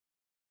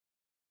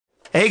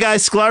Hey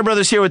guys, Sklar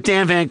Brothers here with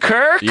Dan Van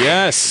Kirk.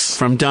 Yes.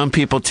 From Dumb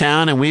People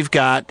Town, and we've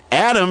got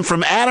Adam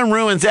from Adam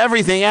Ruins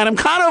Everything. Adam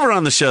Conover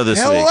on the show this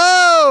week.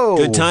 Hello!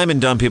 Good time in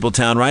Dumb People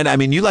Town, right? I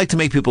mean, you like to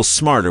make people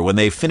smarter. When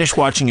they finish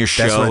watching your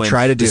show That's what I and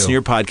try to do. listen to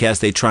your podcast,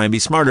 they try and be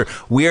smarter.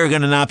 We are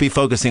going to not be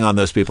focusing on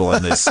those people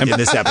in this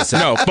episode.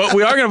 No, but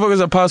we are going to focus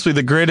on possibly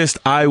the greatest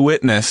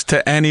eyewitness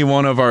to any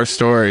one of our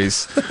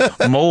stories.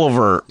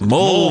 Mulver.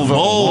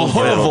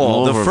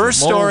 Mulville. The first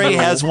story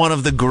has one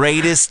of the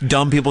greatest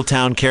Dumb People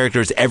Town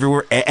characters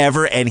ever,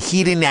 and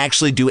he didn't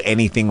actually do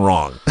anything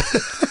wrong.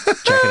 Check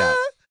it out.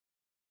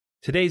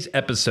 Today's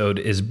episode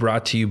is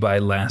brought to you by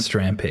Last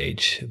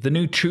Rampage, the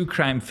new true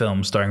crime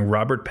film starring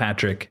Robert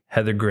Patrick,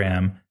 Heather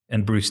Graham,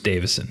 and Bruce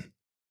Davison.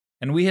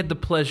 And we had the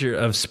pleasure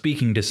of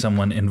speaking to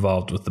someone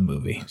involved with the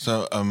movie.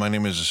 So, my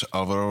name is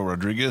Alvaro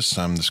Rodriguez.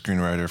 I'm the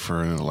screenwriter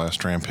for The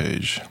Last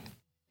Rampage.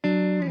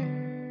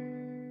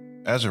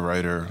 As a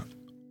writer,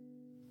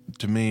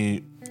 to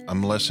me,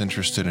 I'm less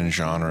interested in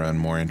genre and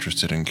more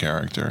interested in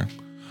character.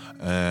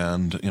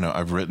 And,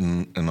 I've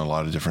written in a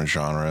lot of different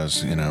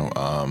genres,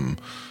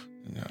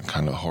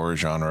 kind of horror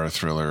genre,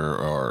 thriller,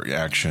 or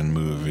action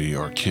movie,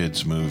 or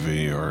kids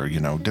movie, or,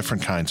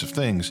 different kinds of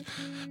things.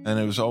 And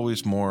I was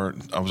always more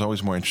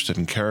interested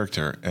in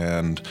character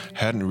and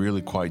hadn't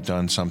really quite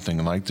done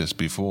something like this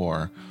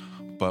before,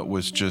 but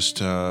was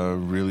just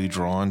really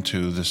drawn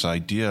to this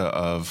idea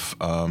of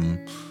a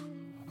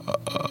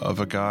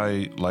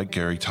guy like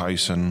Gary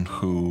Tyson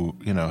who,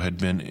 had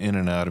been in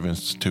and out of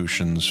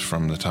institutions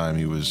from the time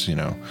he was,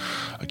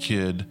 a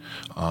kid,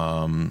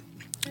 and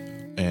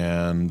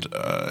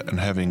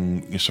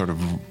having sort of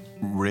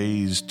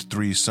raised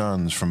three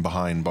sons from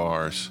behind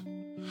bars,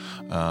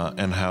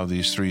 and how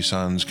these three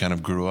sons kind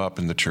of grew up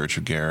in the Church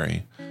of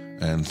Gary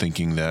and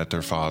thinking that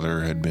their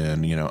father had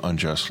been,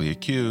 unjustly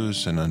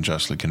accused and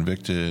unjustly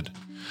convicted,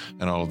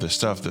 and all of this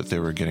stuff that they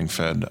were getting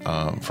fed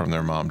from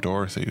their mom,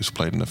 Dorothy, who's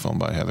played in the film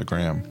by Heather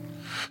Graham.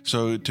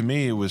 So to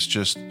me, it was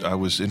just, I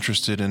was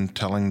interested in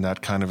telling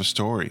that kind of a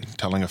story,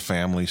 telling a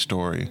family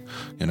story.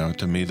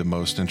 To me, the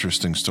most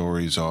interesting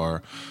stories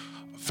are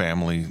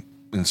family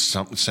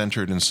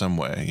centered in some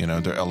way.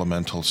 They're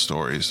elemental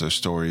stories. They're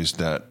stories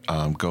that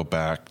go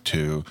back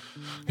to,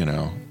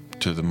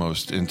 to the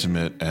most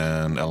intimate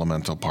and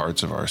elemental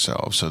parts of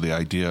ourselves. So the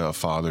idea of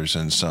fathers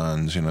and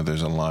sons,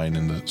 there's a line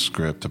in the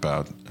script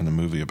in the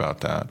movie about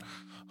that,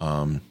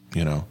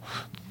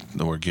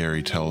 where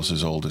Gary tells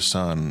his oldest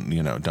son,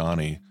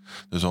 Donnie,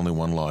 there's only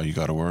one law you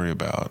got to worry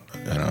about,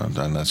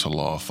 and that's the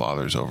law of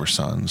fathers over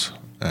sons.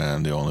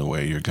 And the only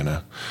way you're going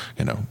to,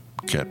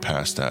 get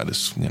past that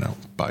is,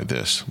 by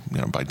this,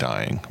 by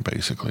dying,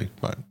 basically.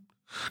 But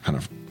kind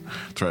of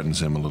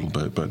threatens him a little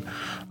bit. But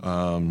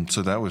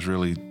so that was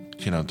really,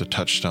 the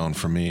touchstone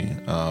for me,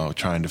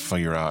 trying to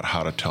figure out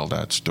how to tell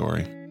that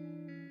story.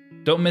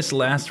 Don't miss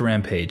Last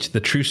Rampage,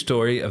 the true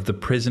story of the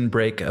prison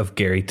break of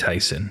Gary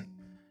Tyson.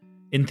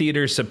 In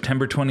theaters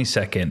September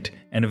 22nd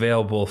and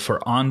available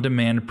for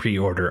on-demand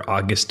pre-order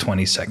August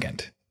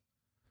 22nd.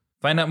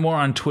 Find out more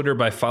on Twitter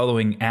by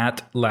following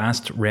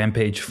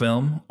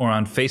 @LastRampageFilm or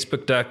on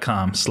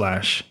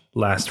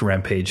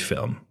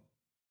Facebook.com/LastRampageFilm.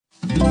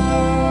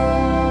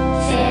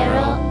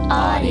 Feral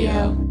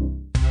Audio.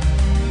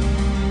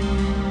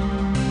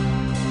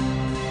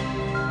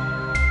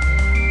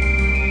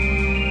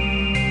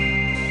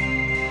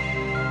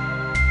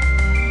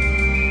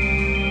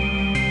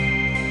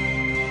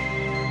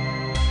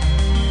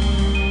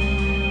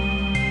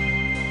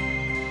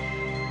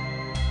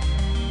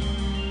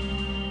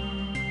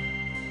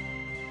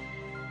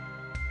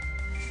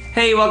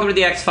 Hey, welcome to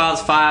the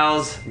X-Files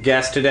Files.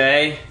 Guest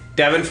today,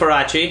 Devin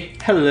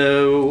Faraci.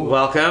 Hello.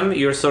 Welcome.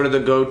 You're sort of the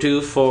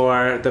go-to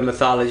for the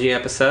mythology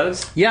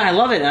episodes. Yeah, I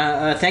love it.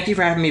 Thank you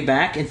for having me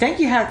back, and thank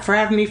you for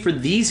having me for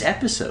these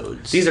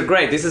episodes. These are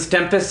great. This is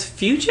Tempest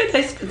Fugit,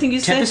 I think you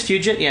said? Tempest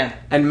Fugit, yeah.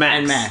 And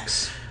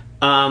Max.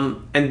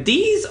 And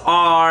these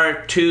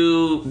are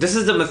two... This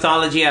is the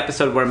mythology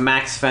episode where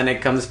Max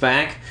Fennick comes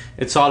back.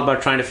 It's all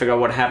about trying to figure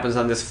out what happens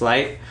on this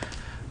flight.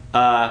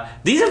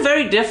 These are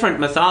very different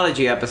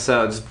mythology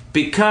episodes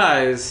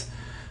because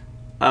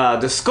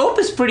the scope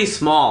is pretty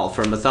small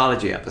for a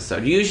mythology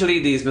episode. Usually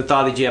these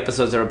mythology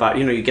episodes are about,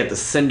 you get the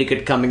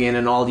syndicate coming in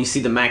and all, you see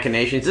the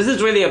machinations. This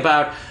is really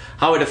about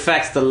how it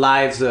affects the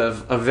lives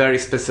of a very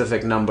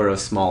specific number of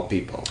small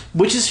people.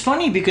 Which is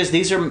funny because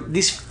these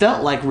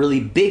felt like really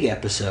big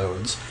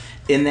episodes.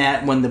 In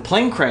that when the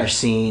plane crash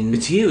scene,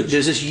 it's huge.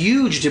 There's this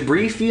huge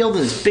debris field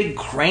and this big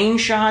crane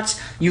shots.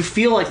 You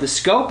feel like the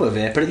scope of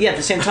it, but yeah, at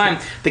the same time,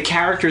 the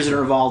characters that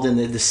are involved and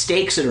the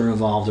stakes that are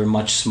involved are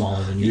much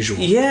smaller than usual.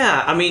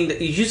 Yeah, I mean,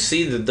 you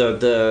see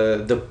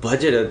the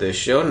budget of this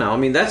show now. I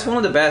mean, that's one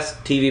of the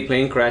best TV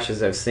plane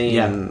crashes I've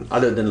seen,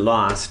 other than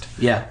Lost.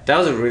 Yeah, that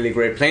was a really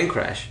great plane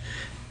crash,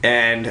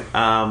 and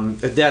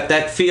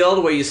that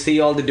field where you see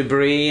all the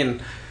debris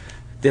and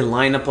they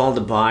line up all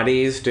the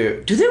bodies. Do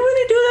they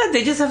really do that?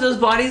 They just have those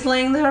bodies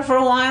laying there for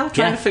a while,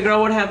 trying to figure out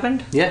what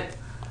happened? Yeah.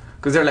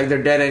 Because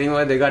they're dead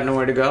anyway. They got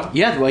nowhere to go.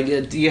 Yeah, like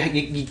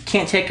you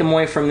can't take them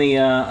away from the.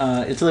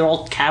 They're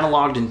all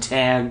cataloged and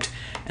tagged,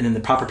 and then the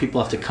proper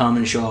people have to come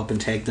and show up and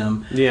take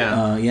them.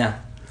 Yeah.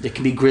 It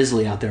can be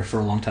grisly out there for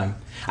a long time.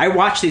 I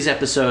watched these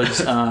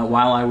episodes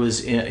while I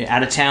was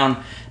out of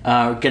town,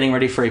 getting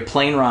ready for a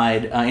plane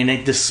ride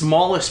in the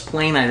smallest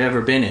plane I've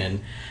ever been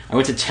in. I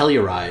went to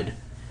Telluride.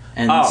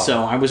 And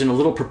so I was in a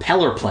little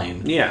propeller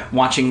plane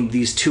watching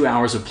these 2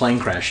 hours of plane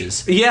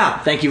crashes. Yeah.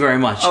 Thank you very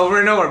much. Over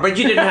and over. But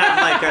you didn't have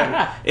like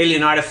an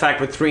alien artifact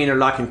with 3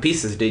 interlocking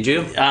pieces, did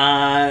you?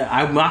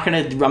 I'm not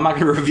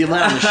gonna reveal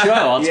that on the show,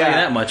 I'll tell you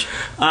that much.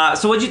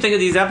 So what did you think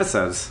of these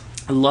episodes?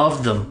 I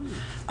loved them.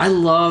 I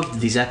loved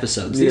these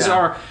episodes.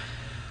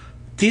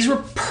 These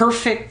were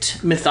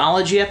perfect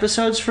mythology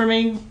episodes for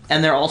me,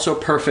 and they're also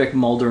perfect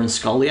Mulder and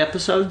Scully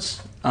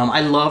episodes.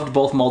 I loved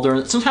both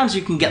Mulder. Sometimes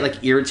you can get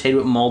like irritated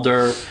with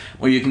Mulder,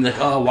 or you can be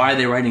like, oh, why are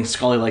they writing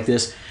Scully like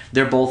this?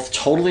 They're both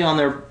totally on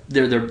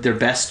their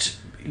best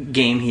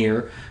game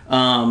here.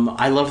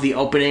 I love the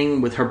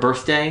opening with her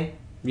birthday.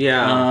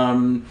 Yeah.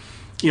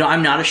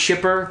 I'm not a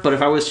shipper, but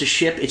if I was to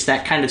ship, it's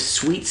that kind of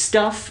sweet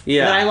stuff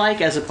that I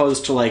like, as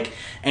opposed to like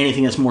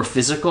anything that's more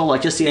physical.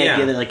 Like just the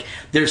idea that like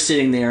they're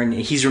sitting there and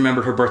he's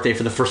remembered her birthday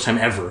for the first time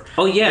ever.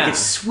 Oh yeah, like, it's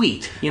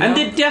sweet. You know? And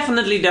they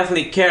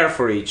definitely care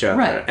for each other,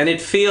 right? And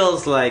it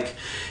feels like,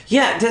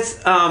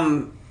 that's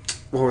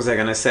what was I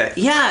gonna say?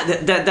 Yeah,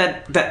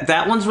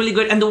 that one's really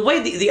good. And the way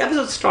the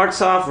episode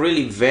starts off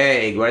really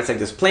vague, where it's like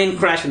this plane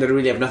crash and they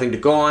really have nothing to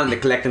go on. They're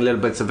collecting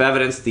little bits of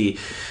evidence, the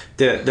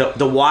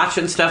watch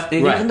and stuff.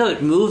 And even though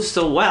it moves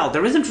so well,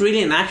 there isn't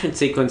really an action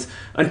sequence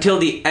until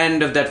the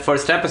end of that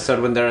first episode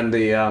when they're in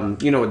the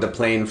with the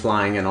plane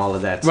flying and all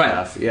of that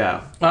stuff.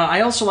 Yeah.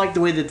 I also like the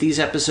way that these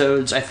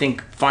episodes, I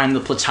think, find the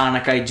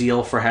platonic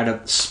ideal for how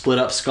to split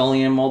up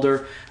Scully and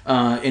Mulder.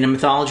 In a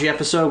mythology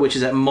episode, which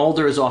is that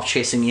Mulder is off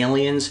chasing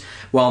aliens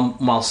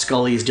while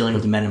Scully is dealing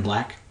with the Men in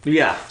Black.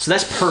 Yeah. So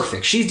that's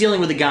perfect. She's dealing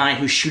with a guy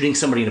who's shooting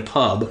somebody in a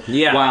pub,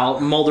 while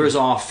Mulder is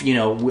off,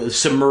 with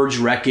submerged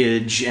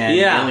wreckage and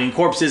alien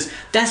corpses.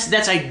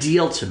 That's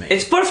ideal to me.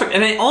 It's perfect.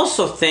 And I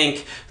also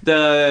think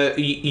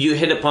you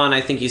hit upon,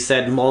 I think you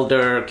said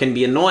Mulder can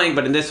be annoying,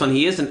 but in this one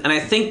he isn't. And I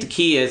think the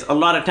key is a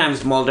lot of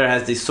times Mulder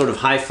has these sort of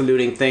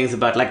highfalutin things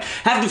about like,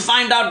 have to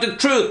find out the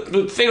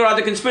truth, figure out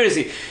the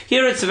conspiracy.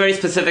 Here it's a very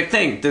specific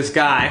thing. This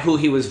guy who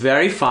he was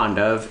very fond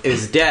of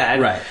is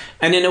dead. Right.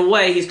 And in a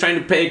way, he's trying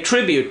to pay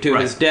tribute to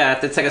his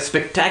death. It's like a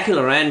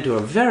spectacular end to a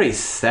very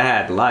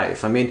sad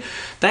life. I mean,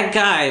 that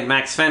guy,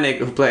 Max Fennick,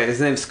 who played,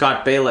 his name's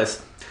Scott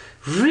Bayless,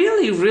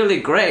 really, really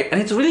great. And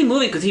it's really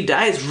moving because he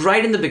dies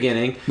right in the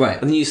beginning. Right.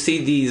 And then you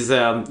see these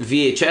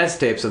VHS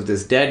tapes of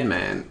this dead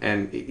man.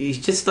 And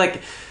he's just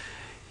like...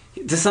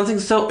 There's something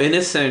so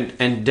innocent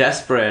and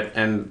desperate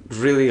and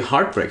really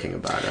heartbreaking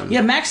about him.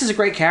 Yeah, Max is a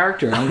great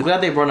character, and I'm glad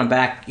they brought him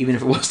back, even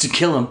if it was to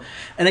kill him.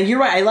 And then you're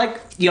right, I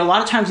like, a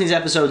lot of times in these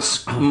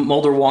episodes,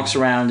 Mulder walks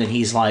around and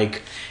he's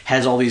like,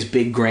 has all these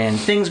big grand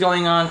things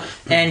going on,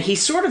 and he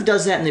sort of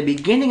does that in the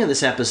beginning of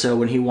this episode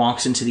when he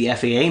walks into the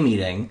FAA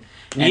meeting.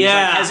 And he's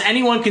like, has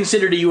anyone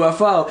considered a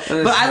UFO?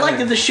 But I like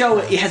that the show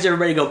has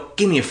everybody go,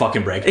 give me a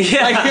fucking break.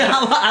 Yeah. Like,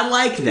 I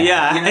like that.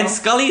 Yeah, and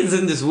Scully is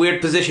in this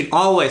weird position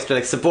always to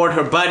like support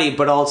her buddy,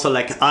 but also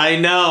like, I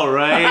know,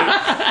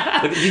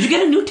 right? Did you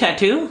get a new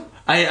tattoo?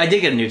 I did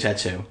get a new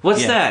tattoo.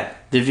 What's that?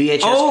 The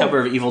VHS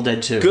cover of Evil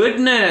Dead 2.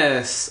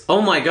 Goodness.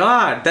 Oh my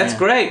god, that's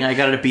great. Yeah, I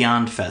got it at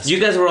Beyond Fest. You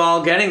guys were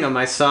all getting them.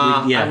 I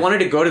saw. I wanted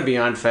to go to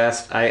Beyond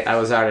Fest. I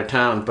was out of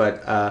town,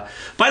 but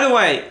by the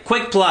way,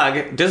 quick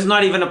plug. This is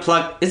not even a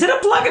plug. Is it a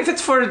plug if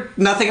it's for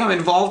nothing I'm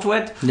involved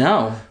with?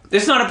 No.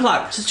 It's not a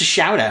plug. It's just a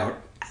shout out.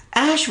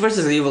 Ash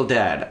vs. Evil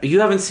Dead.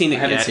 You haven't seen it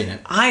yet. I haven't seen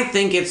it. I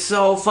think it's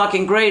so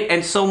fucking great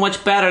and so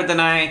much better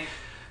than I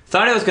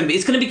thought it was going to be.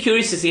 It's going to be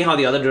curious to see how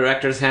the other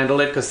directors handle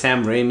it, because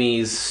Sam Raimi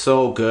is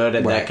so good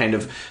at that kind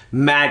of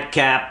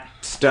madcap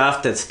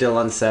stuff that's still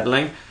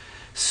unsettling.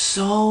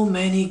 So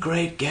many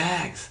great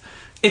gags.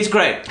 It's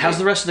great. How's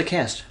the rest of the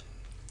cast?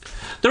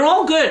 They're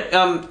all good.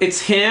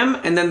 It's him,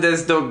 and then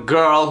there's the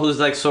girl who's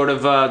like sort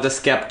of the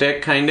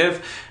skeptic, kind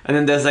of. And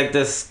then there's like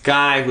this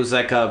guy who's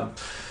like a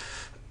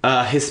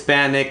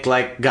Hispanic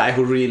like guy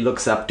who really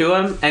looks up to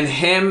him, and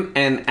him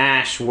and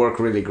Ash work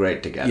really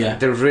great together. Yeah.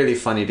 They're really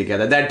funny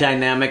together. That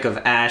dynamic of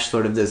Ash,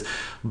 sort of this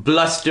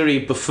blustery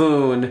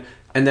buffoon,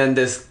 and then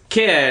this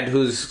kid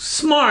who's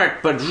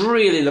smart but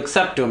really looks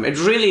up to him. It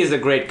really is a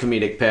great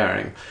comedic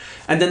pairing.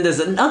 And then there's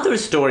another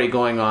story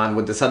going on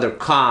with this other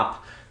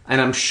cop, and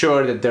I'm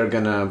sure that they're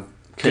gonna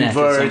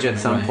converge at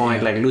some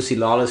point. Like Lucy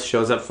Lawless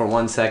shows up for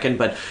 1 second,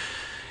 but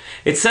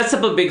it sets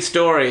up a big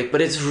story,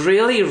 but it's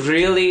really,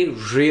 really,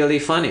 really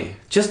funny.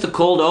 Just the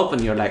cold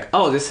open, you're like,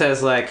 oh, this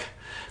has like...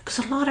 Because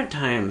a lot of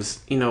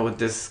times, with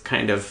this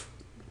kind of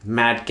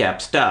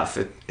madcap stuff,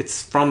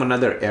 it's from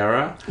another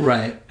era.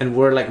 Right. And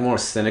we're like more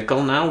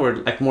cynical now. We're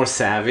like more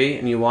savvy.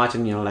 And you watch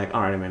and you're like,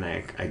 all right, I mean,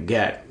 I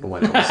get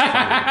when it was funny,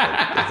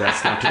 but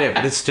that's not today.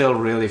 But it's still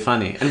really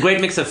funny. And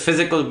great mix of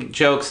physical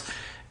jokes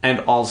and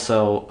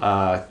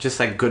also just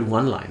like good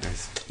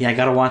one-liners. Yeah, I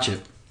gotta watch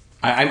it.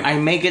 I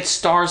may get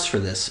stars for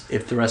this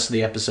if the rest of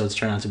the episodes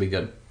turn out to be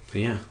good.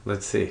 Yeah,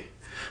 let's see.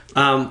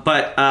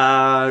 But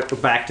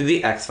back to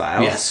the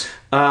X-Files. Yes.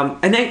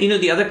 And then,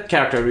 the other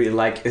character I really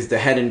like is the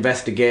head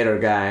investigator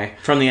guy.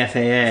 From the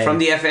FAA. From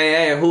the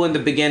FAA, who in the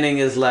beginning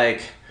is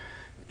like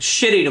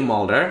shitty to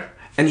Mulder.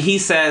 And he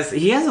has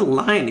a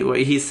line where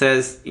he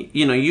says,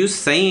 you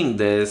saying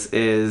this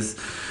is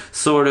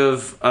sort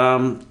of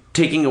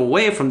taking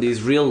away from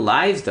these real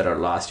lives that are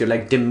lost. You're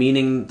like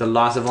demeaning the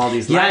loss of all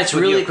these lives. Yeah, it's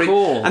really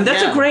cool. And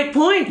that's a great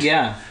point.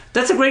 Yeah.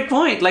 That's a great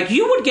point. Like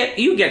you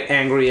get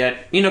angry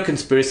at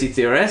conspiracy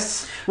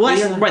theorists.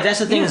 Well, right. That's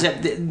the thing is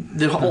that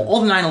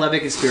all the 9/11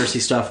 conspiracy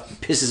stuff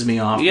pisses me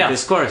off. Yeah,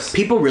 because of course.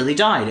 People really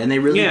died, and they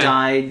really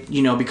died,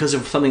 because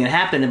of something that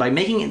happened. And by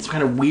making it some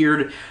kind of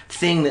weird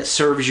thing that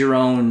serves your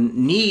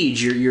own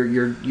needs,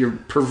 you're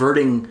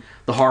perverting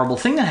the horrible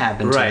thing that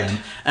happened to them.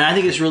 And I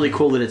think it's really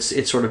cool that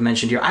it's sort of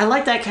mentioned here. I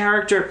like that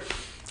character.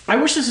 I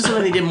wish this is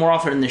something they did more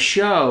often in the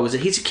show. Is that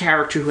he's a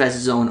character who has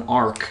his own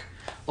arc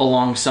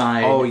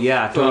alongside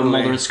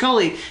Mulder and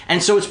Scully,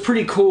 and so it's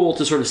pretty cool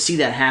to sort of see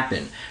that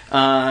happen.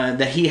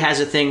 That he has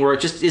a thing where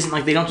it just isn't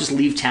like they don't just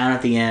leave town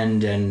at the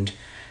end and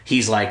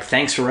he's like,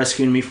 thanks for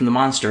rescuing me from the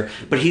monster,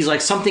 but he's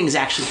like, something's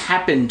actually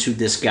happened to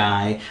this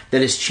guy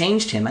that has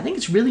changed him. I think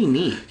it's really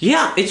neat.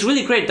 Yeah, it's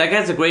really great. That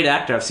guy's a great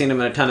actor. I've seen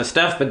him in a ton of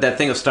stuff, but that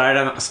thing of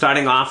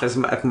starting off as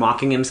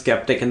mocking him,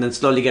 skeptic, and then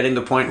slowly getting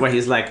to the point where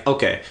he's like,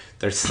 okay,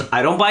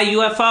 I don't buy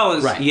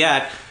UFOs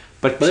yet,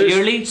 but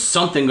clearly there's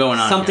something going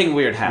on. Something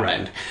weird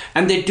happened. Right.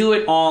 And they do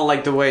it all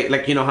like the way,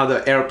 like, how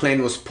the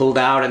airplane was pulled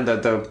out and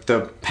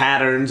the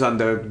patterns on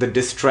the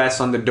distress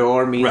on the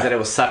door means that it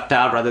was sucked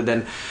out rather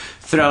than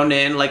thrown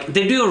in. Like,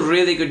 they do a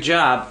really good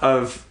job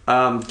of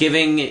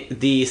giving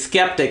the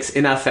skeptics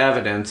enough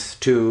evidence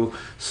to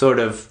sort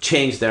of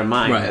change their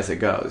mind as it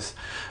goes.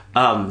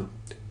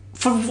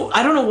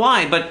 I don't know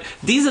why, but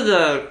these are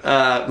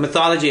the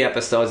mythology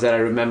episodes that I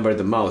remember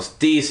the most.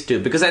 These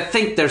two, because I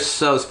think they're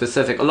so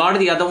specific. A lot of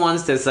the other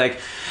ones, there's like,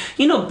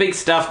 big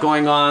stuff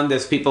going on.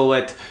 There's people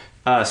with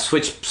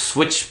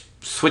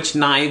switch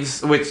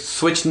knives, with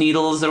switch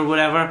needles or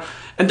whatever,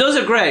 and those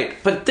are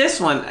great. But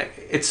this one,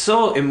 it's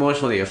so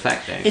emotionally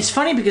affecting. It's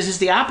funny because it's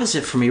the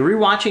opposite for me.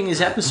 Rewatching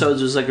these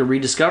episodes was like a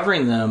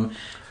rediscovering them.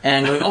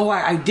 And going,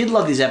 I did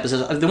love these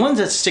episodes. The ones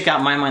that stick out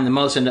in my mind the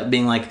most end up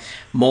being like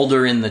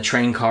Mulder in the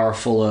train car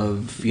full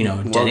of, dead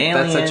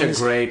aliens. That's such a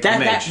great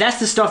image. That's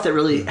the stuff that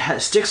really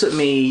sticks with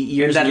me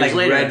years and years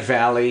later. Red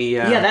Valley.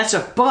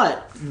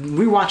 But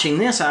rewatching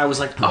this, I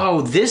was like,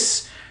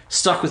 this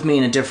stuck with me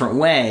in a different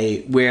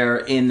way, where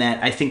in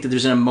that I think that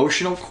there's an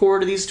emotional core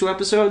to these two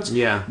episodes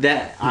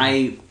that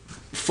I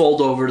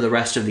fold over to the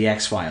rest of the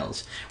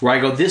X-Files, where I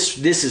go, this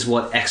is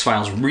what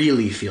X-Files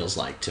really feels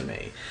like to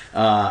me.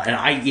 And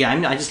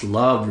I just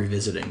love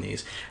revisiting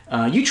these.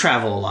 You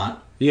travel a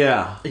lot.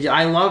 Yeah.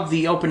 I love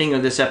the opening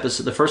of this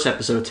episode, the first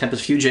episode of Tempus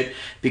Fugit,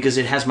 because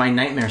it has my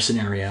nightmare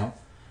scenario,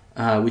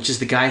 which is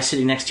the guy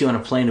sitting next to you on a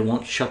plane who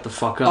won't shut the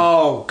fuck up.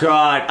 Oh,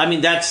 God. I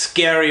mean, that's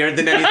scarier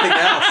than anything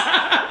else.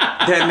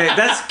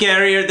 That's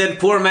scarier than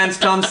poor man's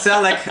Tom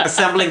Selleck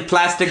assembling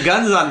plastic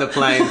guns on the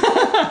plane.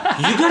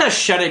 You gotta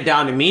shut it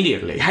down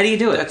immediately. How do you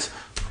do it?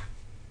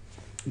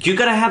 You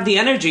gotta have the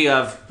energy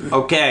of,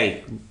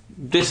 okay,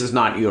 this is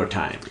not your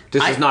time.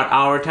 This is not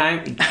our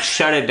time.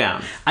 Shut it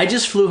down. I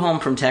just flew home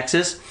from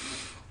Texas,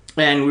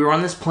 and we were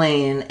on this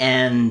plane,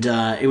 and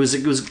it was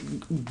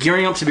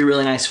gearing up to be a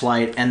really nice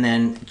flight, and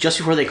then just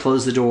before they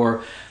closed the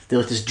door, they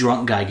let this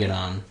drunk guy get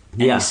on,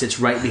 and he sits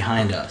right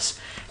behind us.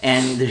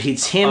 And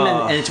it's him,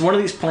 and it's one of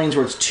these planes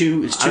where it's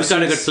two I've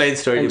got a good plane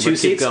story, but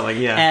keep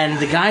going, And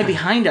the guy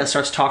behind us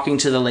starts talking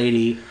to the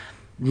lady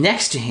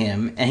next to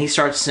him, and he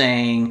starts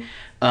saying,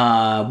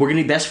 we're going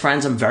to be best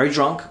friends. I'm very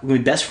drunk. We're going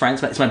to be best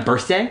friends. It's my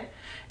birthday,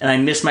 and I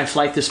missed my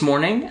flight this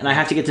morning, and I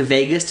have to get to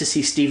Vegas to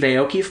see Steve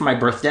Aoki for my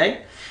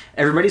birthday.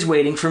 Everybody's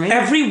waiting for me.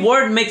 Every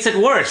word makes it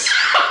worse.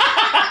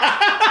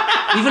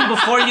 Even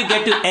before you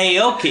get to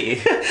Aoki,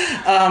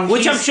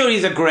 which I'm sure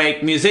he's a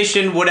great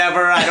musician,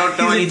 whatever. I don't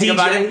know anything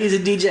about him. He's a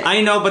DJ. I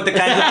know, but the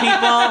kinds of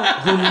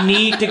people who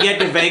need to get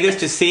to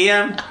Vegas to see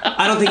him,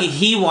 I don't think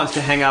he wants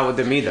to hang out with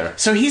them either.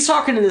 So he's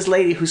talking to this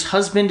lady whose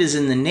husband is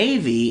in the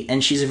Navy,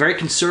 and she's a very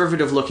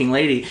conservative-looking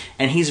lady,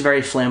 and he's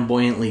very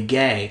flamboyantly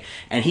gay.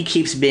 And he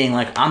keeps being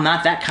like, I'm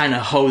not that kind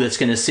of hoe that's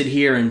going to sit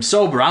here and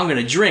sober. I'm going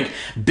to drink.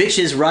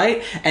 Bitches,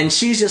 right? And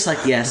she's just like,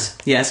 yes.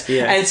 Yeah.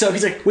 And so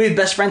he's like, we're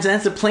best friends. And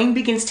as the plane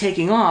begins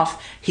taking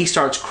off, he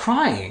starts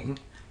crying.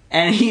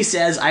 And he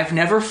says, I've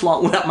never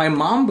flown without my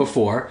mom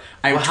before.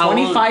 I'm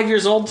 25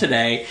 years old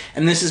today,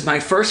 and this is my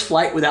first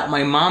flight without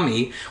my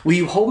mommy. Will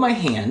you hold my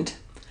hand?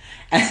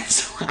 And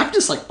so I'm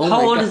just like, oh my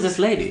God. How old is this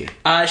lady?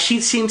 She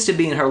seems to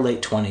be in her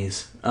late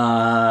 20s.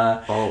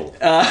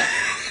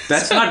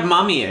 That's not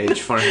mommy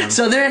age for him.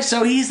 So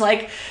he's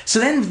like, so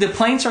then the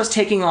plane starts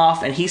taking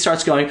off, and he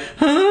starts going,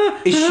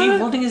 Is she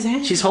holding his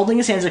hand? She's holding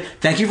his hand. He's like,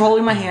 thank you for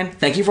holding my hand.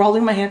 Thank you for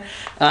holding my hand.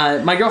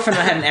 My girlfriend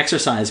and I had an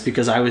exercise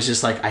because I was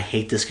just like, I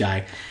hate this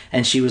guy.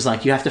 And she was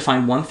like, you have to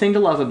find one thing to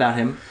love about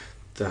him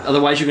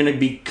Otherwise, you're going to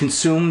be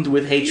consumed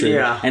with hatred,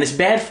 and it's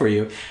bad for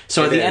you.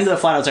 So at the end of the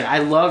flight, I was like, I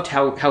loved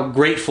how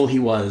grateful he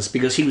was,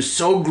 because he was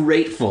so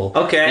grateful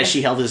as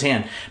she held his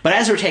hand. But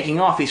as we're taking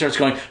off, he starts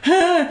going,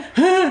 and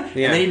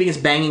then he begins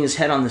banging his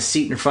head on the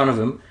seat in front of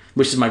him,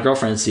 which is my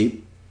girlfriend's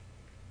seat.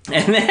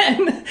 And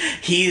then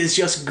he is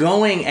just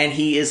going, and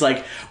he is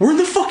like, we're in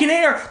the fucking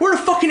air! We're in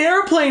a fucking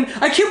airplane!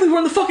 I can't believe we're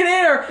in the fucking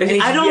air! And he's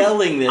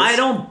yelling this. I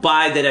don't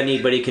buy that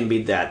anybody can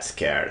be that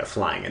scared of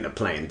flying in a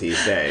plane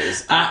these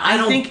days. I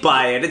don't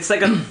buy it. It's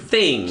like a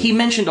thing. He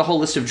mentioned a whole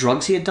list of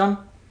drugs he had done.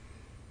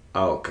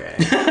 Okay.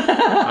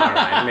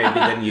 Alright, maybe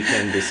then you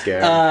can be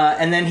scared.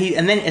 And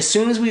then as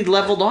soon as we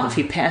leveled off,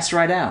 he passed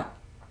right out.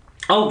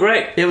 Oh,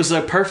 great. It was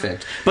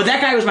perfect. But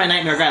that guy was my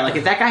nightmare guy. Like,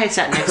 if that guy had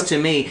sat next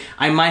to me,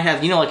 I might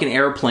have, like an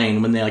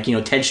airplane when they,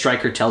 Ted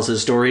Stryker tells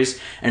his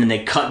stories, and then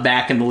they cut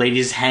back and the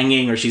lady's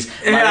hanging or she's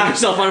lighting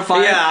herself on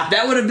fire. Yeah.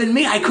 That would have been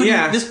me. I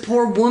couldn't, this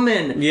poor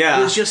woman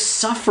was just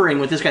suffering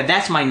with this guy.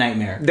 That's my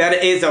nightmare.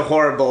 That is a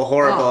horrible.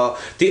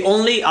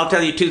 I'll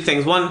tell you two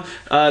things. One,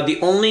 the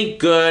only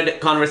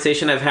good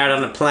conversation I've had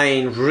on a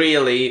plane,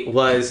 really,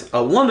 was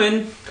a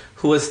woman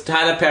who was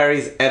Tyler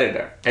Perry's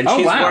editor. And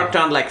she's worked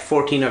on like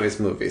 14 of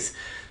his movies.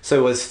 So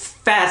it was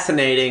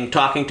fascinating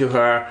talking to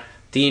her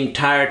the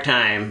entire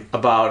time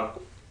about...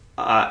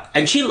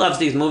 and she loves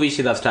these movies.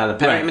 She loves Tyler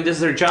Perry. Right. I mean, this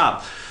is her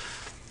job.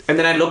 And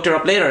then I looked her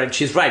up later, and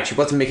she's right. She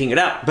wasn't making it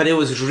up. But it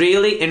was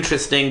really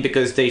interesting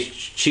because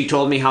she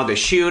told me how they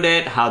shoot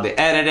it, how they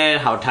edit it,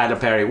 how Tyler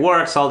Perry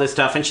works, all this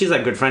stuff. And she's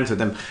like good friends with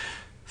him.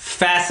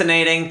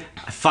 Fascinating.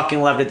 I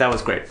fucking loved it. That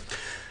was great.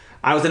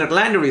 I was in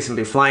Atlanta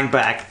recently, flying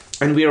back.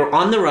 And we were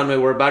on the runway,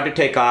 we're about to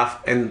take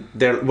off, and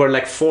we're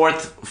like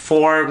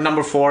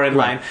number four in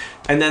line.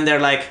 And then they're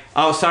like,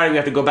 oh, sorry, we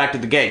have to go back to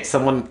the gate.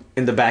 Someone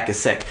in the back is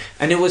sick.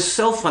 And it was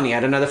so funny. I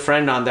had another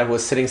friend on that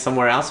was sitting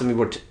somewhere else, and we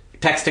were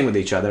texting with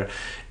each other.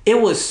 It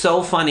was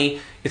so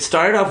funny. It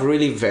started off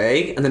really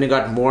vague, and then it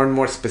got more and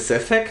more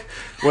specific,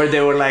 where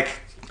they were like,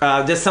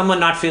 there's someone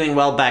not feeling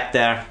well back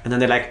there. And then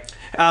they're like,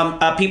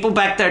 people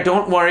back there,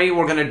 don't worry,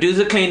 we're going to do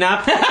the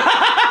cleanup.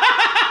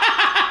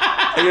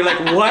 And you're like,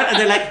 what? And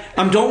they're like,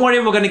 don't worry,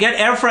 we're going to get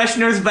air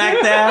fresheners back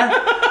there.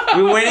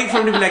 We're waiting for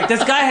him to be like,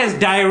 this guy has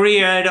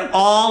diarrhea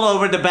all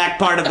over the back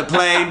part of the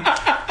plane.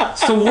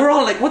 So we're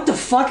all like, what the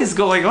fuck is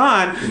going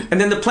on?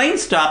 And then the plane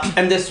stops,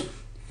 and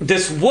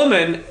this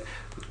woman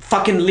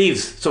fucking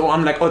leaves. So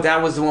I'm like, oh,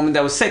 that was the woman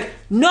that was sick.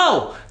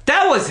 No,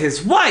 that was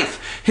his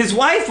wife. His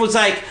wife was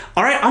like,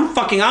 all right, I'm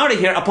fucking out of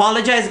here,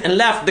 apologized, and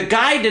left. The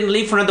guy didn't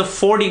leave for another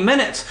 40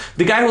 minutes.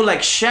 The guy who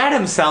like shat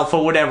himself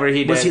or whatever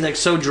he did. Was he like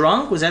so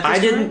drunk? Was that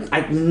the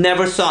I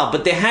never saw,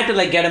 but they had to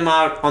like get him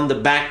out on the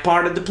back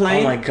part of the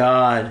plane. Oh my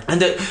God.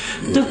 And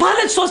the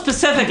pilot's so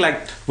specific,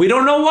 like, we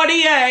don't know what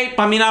he ate.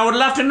 I mean, I would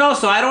love to know,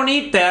 so I don't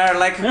eat there.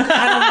 Like, I don't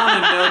want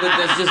to know that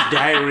there's just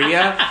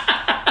diarrhea.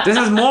 This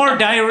is more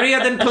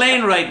diarrhea than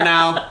plane right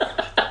now.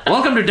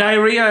 Welcome to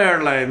Diarrhea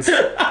Airlines.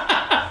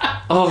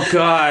 Oh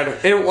God,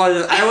 I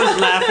was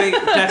laughing,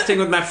 texting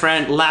with my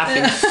friend,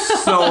 laughing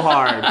so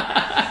hard.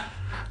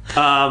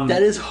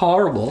 That is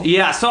horrible.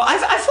 Yeah, so I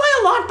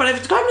fly a lot, but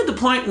I've gotten to the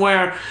point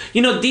where,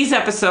 these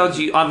episodes,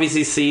 you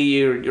obviously see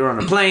you're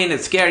on a plane,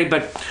 it's scary,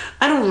 but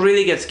I don't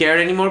really get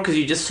scared anymore because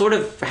you just sort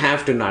of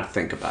have to not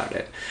think about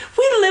it.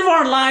 We live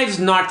our lives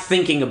not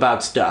thinking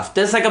about stuff.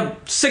 There's like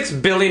 6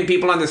 billion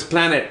people on this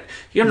planet.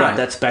 You're not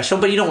that special,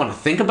 but you don't want to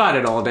think about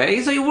it all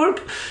day. So you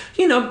work,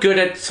 good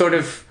at sort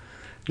of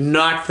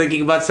not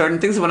thinking about certain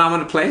things. When I'm on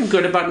a plane,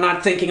 good about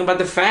not thinking about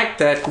the fact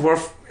that we're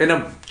in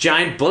a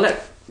giant bullet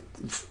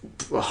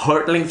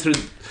hurtling through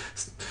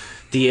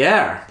the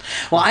air.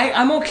 Well,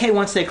 I'm okay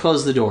once they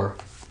close the door.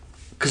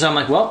 Because I'm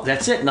like, well,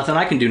 that's it. Nothing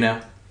I can do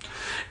now.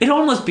 It'd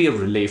almost be a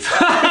relief.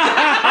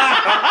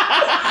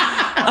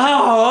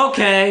 Oh,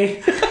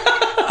 okay.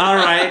 All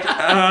right.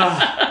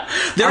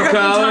 There have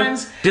been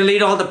times...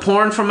 Delete all the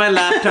porn from my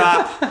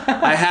laptop.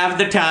 I have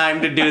the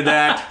time to do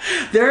that.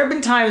 There have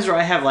been times where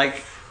I have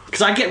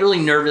because I get really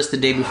nervous the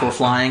day before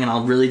flying, and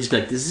I'll really just be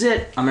like, this is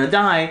it. I'm going to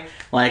die.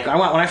 Like,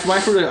 I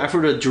flew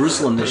to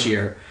Jerusalem this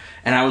year,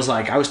 and I was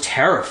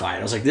terrified.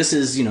 I was like, this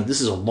is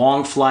a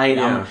long flight.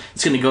 Yeah.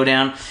 It's going to go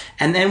down.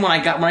 And then when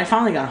I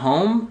finally got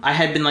home, I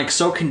had been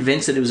so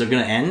convinced that it was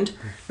going to end,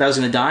 that I was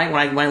going to die.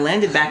 When I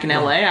landed back in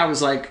LA, I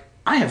was like,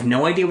 I have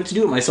no idea what to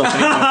do with myself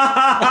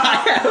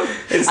anymore.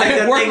 It's like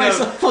I work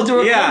myself into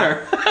a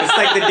corner. It's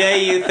like the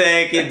day you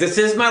think, this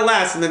is my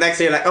last, and the next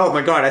day you're like, oh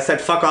my God, I said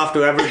fuck off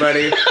to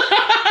everybody.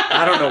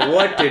 I don't know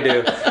what to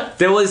do.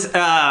 There was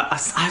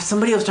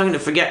somebody I was talking to,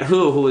 forget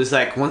who was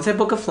like, once I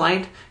book a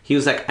flight, he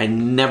was like, I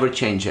never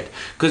change it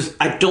because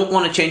I don't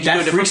want to change it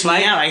to a different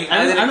flight.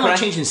 I don't like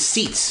changing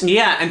seats.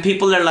 Yeah, and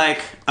people are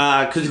like,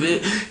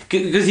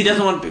 because he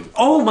doesn't want to.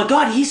 Oh my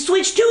God, he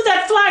switched to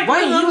that flight.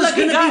 Right, he was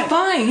gonna be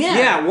fine. Yeah.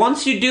 Yeah.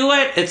 Once you do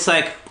it, it's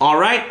like, all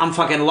right, I'm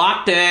fucking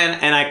locked in,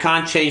 and I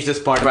can't change this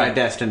part of my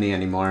destiny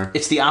anymore.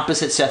 It's the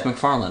opposite Seth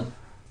MacFarlane.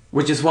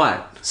 Which is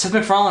what? Seth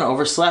MacFarlane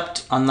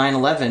overslept on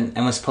 9/11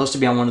 and was supposed to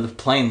be on one of the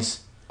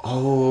planes.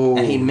 Oh,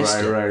 and he missed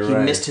it. He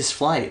missed his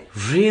flight.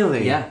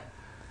 Really? Yeah.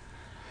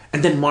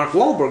 And then Mark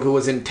Wahlberg, who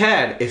was in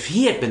Ted, if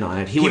he had been on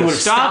it, he would have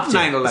stopped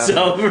 9/11.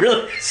 So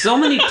really, So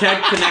many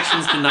Ted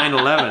connections to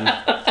 9/11.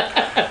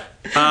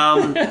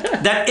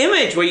 That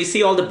image where you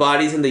see all the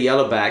bodies in the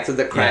yellow bags at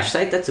the crash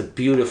site, that's a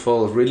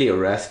beautiful, really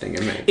arresting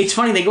image. it's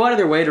funny, they go out of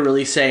their way to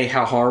really say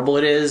how horrible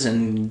it is,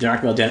 and they're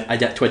not going to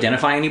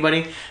identify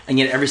anybody, and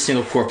yet every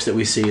single corpse that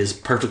we see is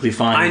perfectly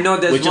fine. I know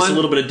there's with just a one-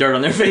 little bit of dirt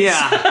on their face.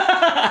 Yeah.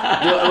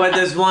 Well,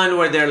 there's one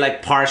where they're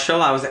like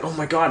partial. I was like, oh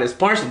my god, it's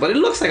partial. But it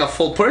looks like a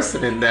full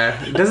person in there.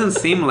 It doesn't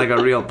seem like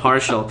a real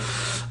partial.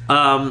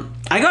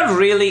 I got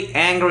really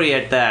angry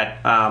at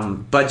that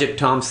budget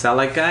Tom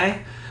Selleck guy.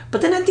 But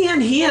then at the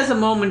end, he has a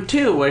moment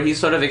too where he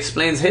sort of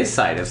explains his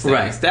side of things.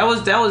 Right. That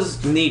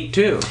was neat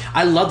too.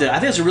 I loved it. I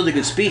think it's a really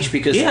good speech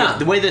because Yeah.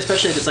 the way that,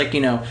 especially if it's like,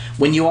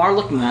 when you are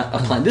looking at a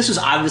plane, this is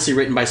obviously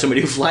written by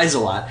somebody who flies a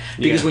lot,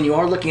 because Yeah. when you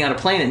are looking at a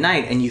plane at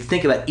night and you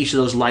think about each of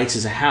those lights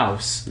as a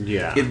house,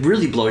 Yeah. it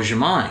really blows your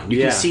mind. You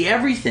Yeah. can see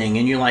everything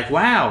and you're like,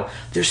 wow,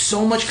 there's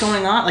so much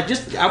going on. Like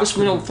I was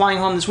flying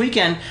home this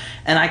weekend,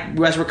 and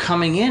as we're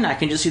coming in, I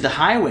can just see the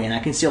highway and I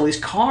can see all these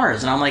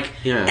cars, and I'm like,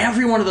 Yeah.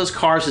 every one of those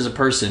cars is a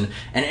person,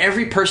 and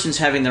every person's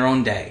having their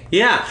own day.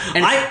 Yeah.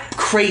 And it's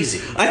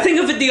crazy. I think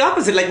of it the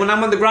opposite. Like when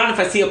I'm on the ground, if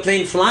I see a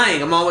plane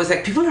flying, I'm always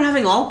like, people are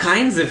having all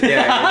kinds of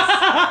days.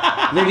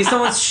 Maybe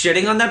someone's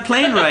shitting on that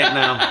plane right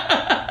now.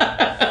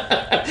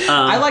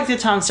 I like the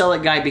Tom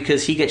Selleck guy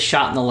because he gets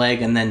shot in the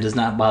leg and then does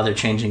not bother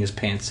changing his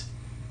pants.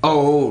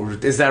 Oh,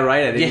 is that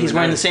right? I didn't Yeah, he's even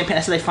wearing the notice. same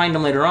pants. So they find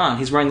him later on.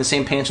 He's wearing the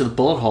same pants with a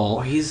bullet hole.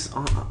 Oh, he's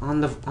on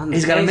the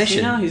He's got a case, mission.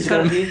 You know? He's got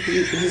a-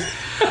 he's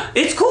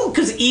It's cool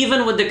because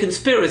even with the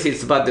conspiracy,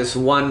 it's about this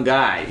one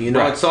guy.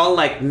 Right. It's all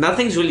like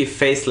nothing's really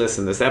faceless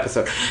in this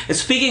episode. And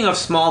speaking of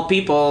small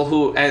people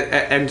who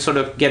and sort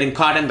of getting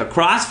caught in the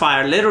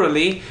crossfire,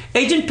 literally,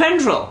 Agent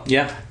Pendrell.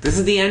 Yeah. This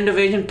is the end of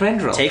Agent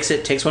Pendrell.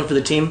 Takes one for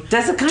the team.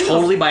 That's a kind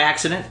totally by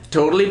accident.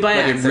 totally by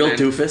Like accident.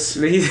 a real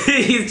doofus.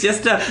 He's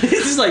just a. He's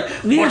just like,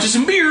 watching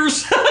some beers.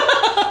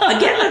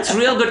 Again, that's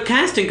real good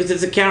casting because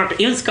it's a character.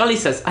 Even Scully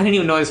says, I didn't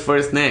even know his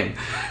first name.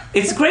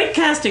 It's great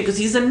casting because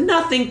he's a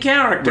nothing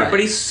character, Right. but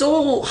he's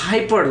so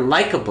hyper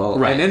likable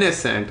Right. and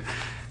innocent.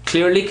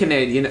 Clearly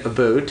Canadian, a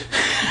boot,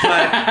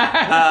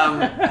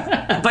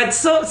 but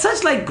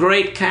such like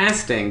great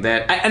casting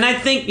that, and I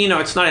think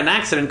it's not an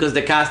accident because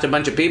they cast a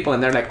bunch of people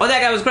and they're like, oh,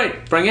 that guy was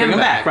great, bring him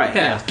back, Right.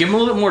 Yeah. Give him a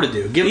little bit more to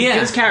do. Give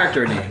his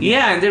character a name.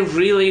 Yeah, and they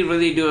really,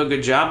 really do a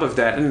good job of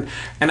that.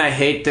 And I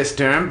hate this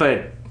term,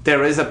 but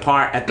there is a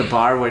part at the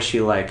bar where she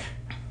like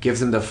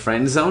gives him the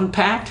friend zone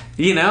pat,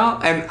 And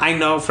I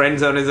know friend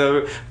zone is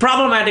a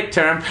problematic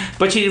term,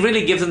 but she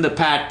really gives him the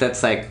pat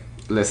that's like,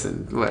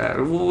 listen,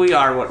 we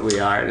are what we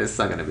are. It's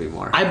not going to be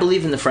more. I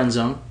believe in the friend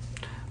zone.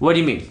 What do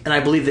you mean? And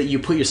I believe that you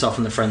put yourself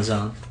in the friend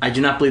zone. I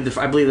do not believe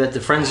I believe that the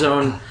friend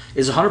zone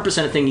is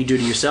 100% a thing you do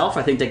to yourself.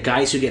 I think that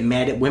guys who get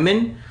mad at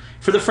women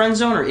for the friend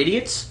zone are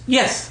idiots.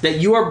 Yes. That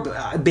you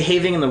are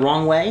behaving in the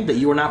wrong way, that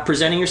you are not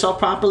presenting yourself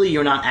properly,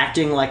 you're not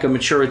acting like a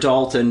mature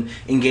adult and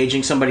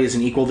engaging somebody as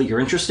an equal that you're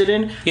interested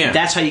in. Yeah.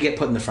 That's how you get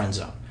put in the friend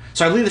zone.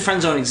 So I believe the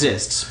friend zone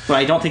exists, but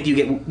I don't think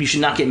you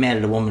should not get mad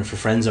at a woman for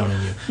friend zoning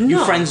you. You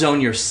No. friend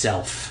zone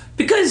yourself.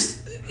 Because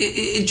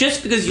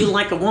just because you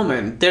like a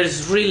woman,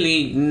 there's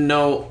really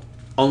no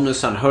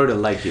onus on her to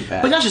like you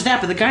back. But not just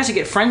that, but the guys that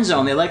get friend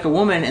zoned, they like a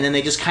woman and then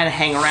they just kind of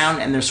hang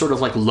around and they're sort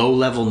of like low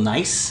level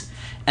nice,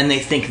 and they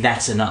think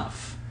that's enough.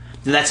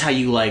 That's how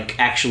you like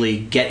actually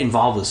get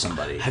involved with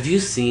somebody. Have you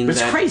seen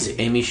It's that crazy.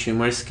 Amy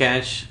Schumer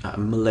sketch,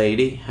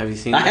 Milady? Have you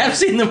seen I that? have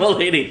seen the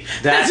Milady.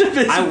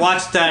 I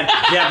watched that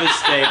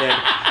devastated.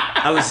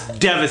 I was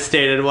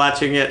devastated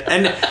watching it.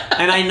 And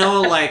I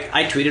know, like,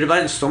 I tweeted about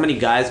it and so many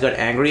guys got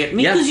angry at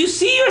me Yeah. because you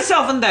see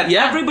yourself in that.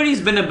 Yeah. Everybody's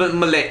been a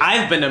Milady.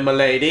 I've been a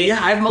Milady. Yeah,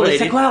 I've Where It's Milady.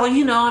 like, well,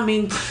 I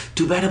mean,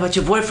 too bad about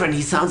your boyfriend.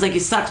 He sounds like he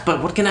sucks, but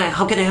how can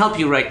I help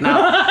you right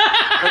now?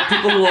 Like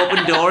people who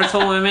open doors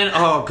for women?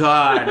 Oh,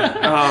 God.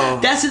 Oh.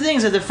 That's the thing,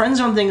 is that the friend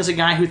zone thing is a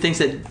guy who thinks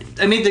that,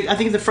 I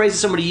think the phrase that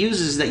somebody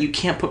uses is that you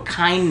can't put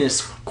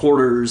kindness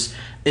quarters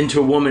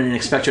into a woman and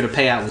expect her to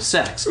pay out with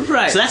sex.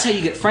 Right. So that's how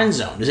you get friend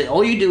zoned. Is that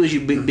all you do is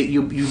you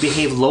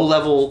behave low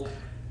level,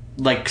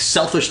 like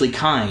selfishly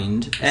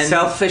kind. And,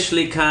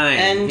 Selfishly kind.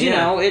 And,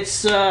 it's,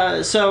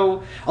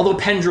 so, although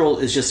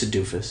Pendrell is just a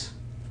doofus.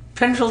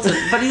 Pendrell's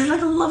but he's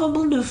like a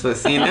lovable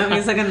doofus,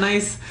 He's like a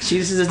nice...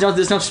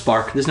 There's no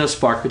spark. There's no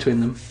spark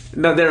between them.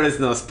 No, there is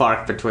no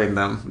spark between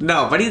them.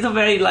 No, but he's a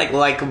very, like,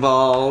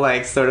 likable,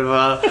 like, sort of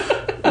a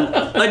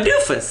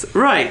doofus.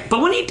 Right.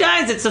 But when he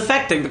dies, it's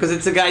affecting because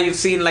it's a guy you've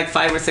seen, like,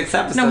 5 or 6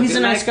 episodes. No, he's You're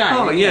a nice like, guy.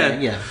 Oh, yeah.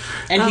 Yeah.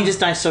 And he just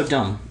dies so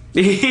dumb.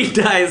 He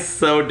dies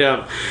so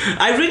dumb.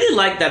 I really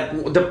like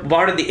that. The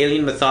part of the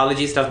alien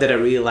mythology stuff that I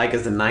really like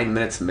is the 9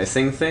 minutes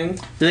missing thing.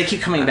 They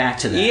keep coming back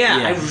to that. Yeah,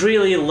 I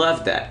really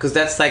love that because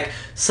that's like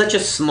such a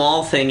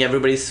small thing.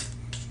 Everybody's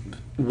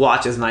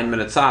watches 9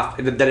 minutes off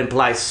that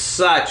implies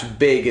such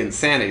big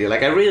insanity.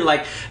 Like I really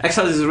like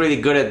X-Files is really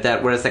good at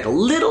that, where it's like a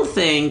little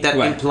thing that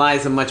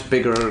implies a much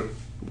bigger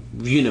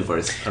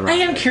universe around. I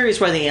am it. curious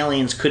why the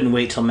aliens couldn't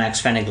wait till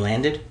Max Fennig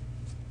landed.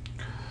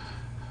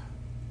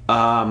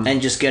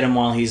 And just get him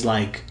while he's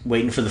like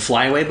waiting for the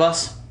flyaway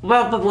bus.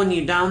 Well, but when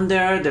you're down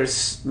there,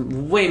 there's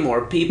way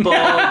more people.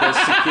 There's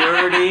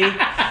security,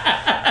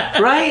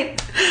 right?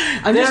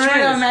 I'm just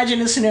trying to imagine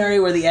a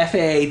scenario where the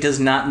FAA does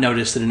not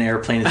notice that an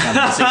airplane is not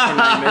missing for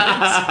 9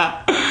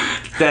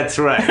 minutes. That's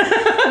right.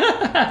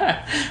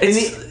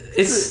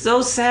 It's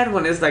so sad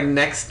when his like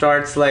neck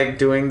starts like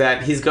doing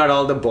that. He's got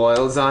all the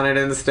boils on it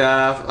and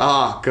stuff.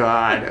 Oh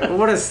God,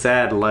 what a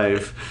sad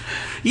life.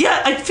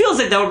 Yeah, it feels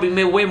like that would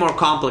be way more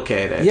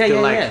complicated.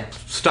 Yeah.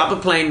 Stop a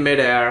plane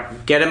midair,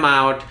 get him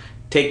out,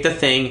 take the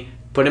thing,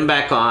 put him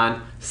back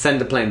on,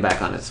 send the plane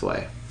back on its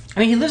way. I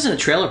mean, he lives in a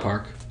trailer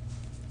park.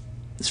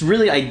 It's a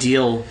really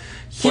ideal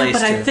place. Yeah,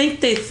 but I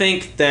think they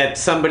think that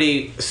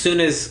somebody, as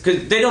soon as...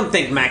 Because they don't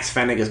think Max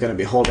Fenwick is going to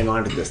be holding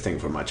on to this thing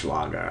for much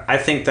longer. I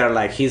think they're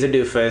like, he's a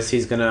doofus,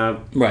 he's going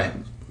to... Right.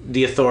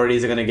 The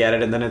authorities are going to get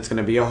it, and then it's going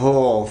to be a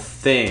whole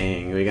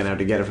thing. We're going to have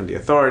to get it from the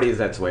authorities,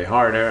 that's way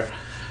harder.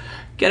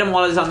 Get him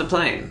while he's on the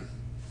plane.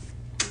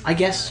 I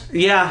guess.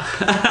 Yeah.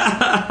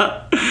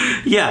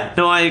 Yeah,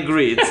 no, I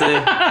agree. They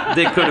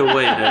could have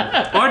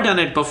waited. Or done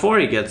it before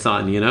he gets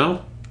on, you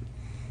know?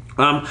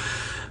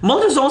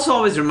 Mulder's also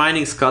always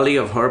reminding Scully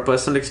of her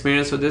personal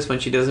experience with this when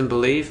she doesn't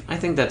believe. I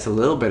think that's a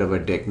little bit of a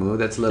dick move.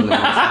 That's a little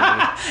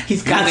emotional.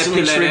 He's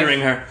constantly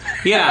triggering her.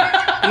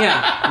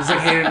 Yeah. He's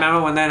like, hey,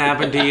 remember when that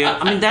happened to you?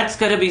 I mean, that's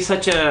got to be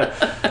such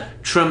a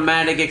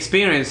traumatic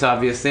experience,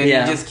 obviously.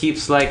 And he just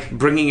keeps, like,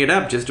 bringing it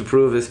up just to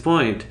prove his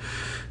point.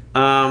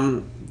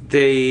 Again,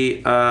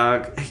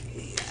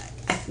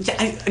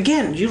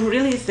 you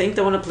really think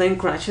that when a plane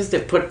crashes,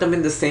 they put them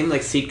in the same,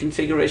 like, seat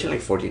configuration,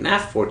 like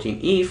 14F,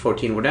 14E,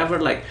 14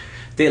 whatever, like...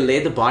 They lay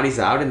the bodies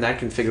out in that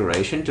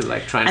configuration to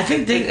like try and... I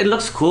think it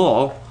looks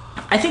cool.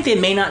 I think they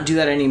may not do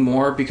that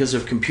anymore because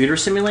of computer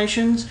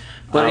simulations.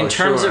 But in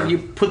terms of you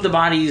put the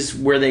bodies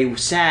where they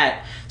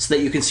sat so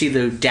that you can see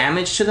the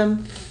damage to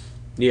them,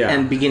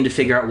 and begin to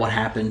figure out what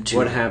happened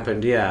to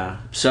them. Yeah.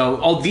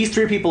 So, these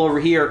 3 people over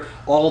here,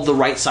 all the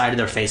right side of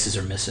their faces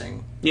are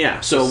missing. Yeah.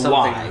 So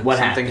why? What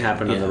something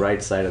happened on the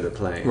right side of the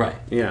plane. Right.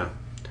 Yeah.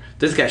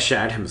 This guy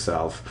shat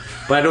himself,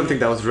 but I don't think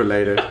that was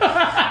related.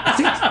 I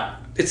think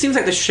it seems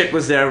like the shit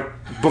was there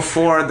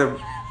before the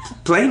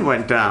plane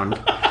went down.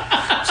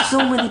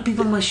 So many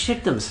people must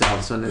shit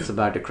themselves when it's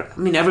about to crash. I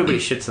mean, everybody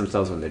shits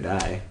themselves when they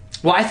die.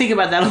 Well, I think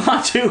about that a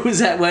lot too. Is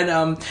that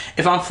when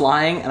if I'm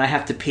flying and I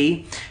have to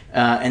pee,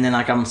 and then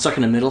like I'm stuck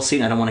in the middle seat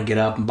and I don't want to get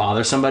up and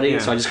bother somebody,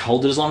 so I just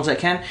hold it as long as I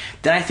can.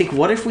 Then I think,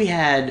 what if we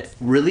had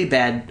really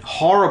bad,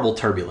 horrible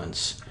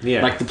turbulence?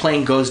 Yeah. Like the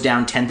plane goes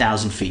down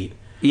 10,000 feet.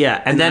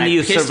 Yeah, and then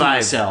you survive.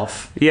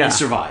 Myself and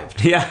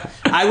survived. Yeah.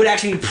 I would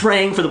actually be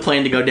praying for the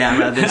plane to go down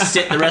rather than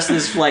sit the rest of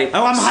this flight.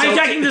 Oh, I'm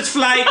hijacking this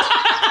flight.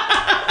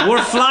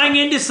 We're flying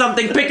into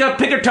something. Pick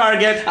a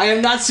target. I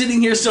am not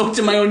sitting here soaked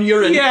in my own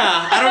urine.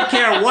 Yeah, I don't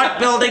care what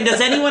building. Does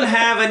anyone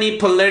have any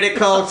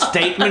political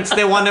statements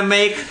they want to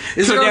make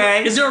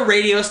today? Is there a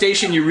radio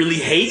station you really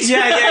hate?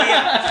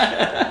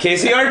 Yeah.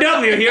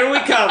 KCRW, here we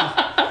come.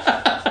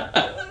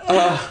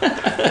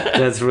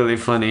 That's really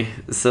funny.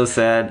 So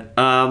sad.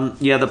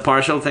 The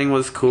partial thing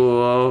was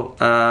cool.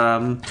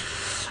 And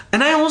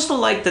I also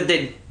like that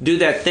they do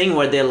that thing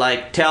where they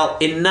like tell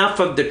enough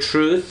of the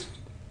truth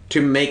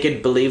to make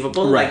it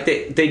believable. Right.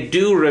 Like they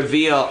do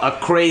reveal a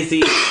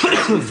crazy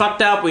we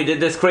fucked up, we did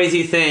this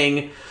crazy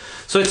thing.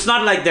 So it's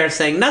not like they're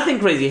saying nothing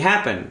crazy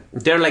happened.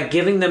 They're like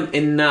giving them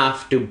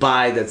enough to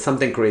buy that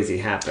something crazy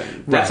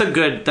happened. That's a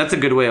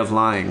good way of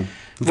lying.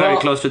 Very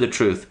close to the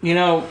truth. You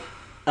know,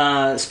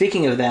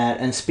 speaking of that,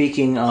 and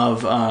speaking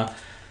of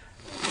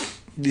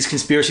these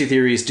conspiracy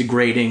theories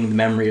degrading the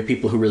memory of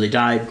people who really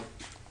died,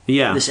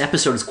 this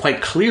episode is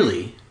quite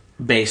clearly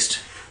based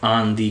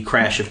on the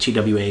crash of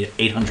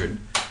TWA-800.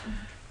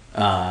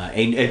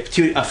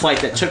 A flight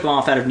that took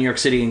off out of New York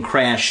City and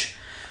crashed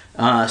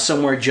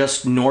somewhere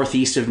just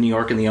northeast of New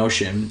York in the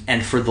ocean.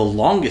 And for the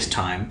longest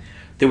time,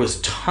 there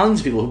was tons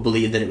of people who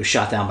believed that it was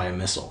shot down by a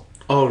missile.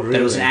 Oh, really? That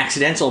it was an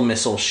accidental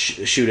missile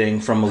shooting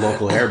from a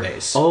local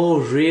airbase. Oh,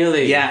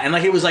 really? Yeah, and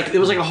like it was like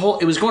a whole.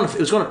 It was going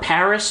to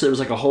Paris. So there was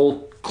like a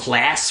whole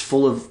class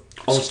full of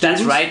students.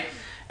 That's right.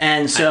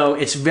 And so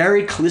it's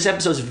this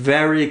episode is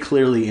very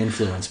clearly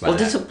influenced by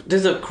that.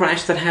 There's a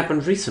crash that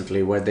happened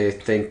recently where they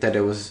think that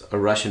it was a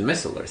Russian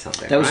missile or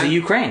something. That was the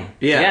Ukraine.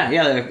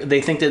 Yeah. They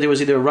think that there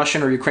was either a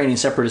Russian or Ukrainian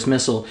separatist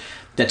missile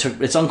that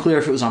took. It's unclear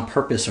if it was on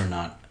purpose or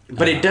not.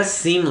 But it does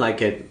seem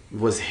like it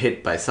was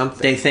hit by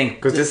something. They think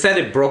because they said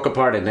it broke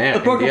apart in air.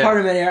 It broke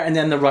apart in air, and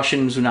then the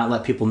Russians would not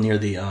let people near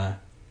the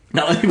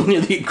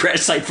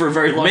crash site for a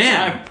very long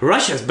time.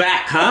 Russia's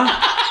back,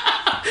 huh?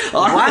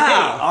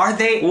 Are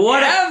they?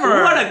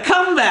 Whatever. What a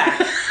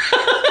comeback!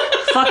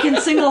 Fucking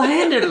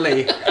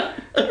single-handedly.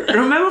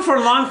 Remember, for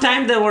a long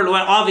time, they were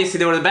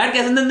the bad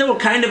guys, and then they were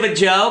kind of a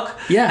joke.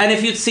 Yeah. And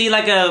if you'd see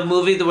like a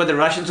movie where the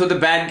Russians were the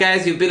bad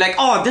guys, you'd be like,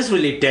 "Oh, this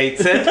really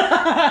dates it."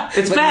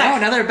 It's but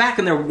back. Now they're back,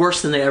 and they're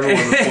worse than they ever were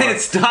before.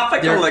 It's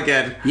topical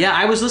again. Yeah,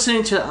 I was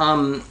listening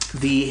to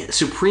the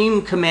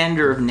Supreme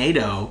Commander of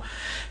NATO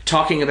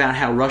talking about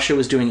how Russia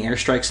was doing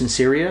airstrikes in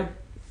Syria.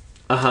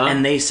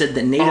 and they said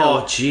that NATO.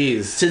 Oh,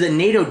 jeez. So that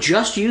NATO,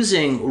 just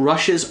using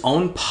Russia's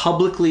own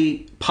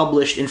publicly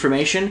published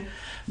information,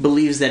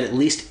 believes that at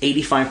least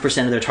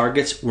 85% of their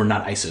targets were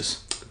not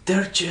ISIS.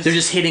 They're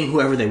just hitting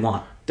whoever they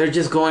want. They're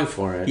just going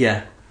for it.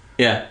 Yeah.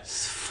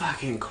 It's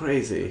fucking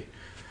crazy.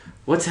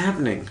 What's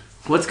happening?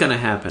 What's gonna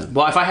happen?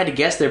 Well, if I had to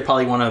guess, they'd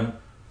probably want to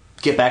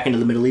get back into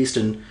the Middle East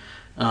and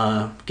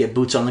get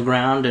boots on the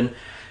ground and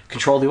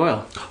control the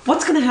oil.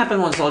 What's gonna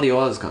happen once all the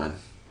oil is gone?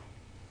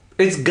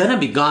 It's gonna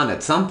be gone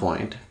at some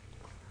point.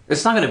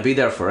 It's not gonna be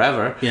there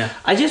forever. Yeah.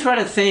 I just read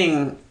a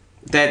thing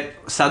that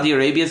Saudi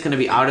Arabia is gonna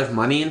be out of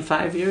money in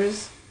 5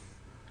 years.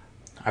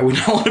 I would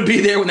not want to be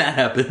there when that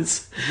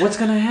happens. What's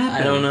gonna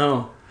happen? I don't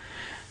know.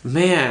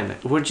 Man,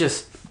 we're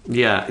just...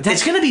 Yeah.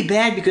 It's going to be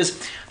bad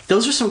because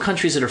those are some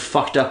countries that are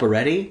fucked up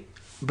already,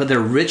 but they're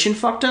rich and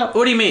fucked up.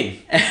 What do you mean?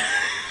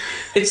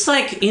 It's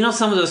like,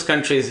 some of those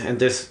countries, and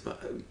this...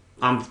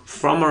 I'm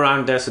from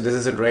around there, so this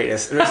isn't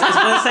racist.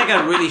 It's like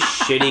a really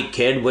shitty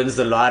kid wins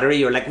the lottery.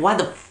 You're like, why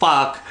the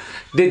fuck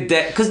did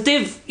that? Because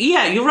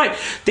yeah, you're right.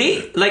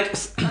 They,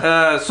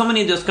 so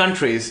many of those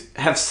countries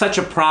have such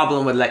a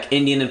problem with,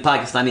 Indian and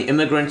Pakistani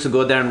immigrants who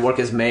go there and work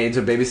as maids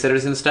or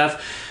babysitters and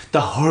stuff.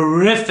 The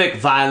horrific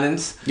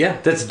violence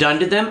that's done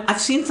to them.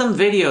 I've seen some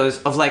videos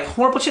of,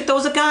 horrible shit. There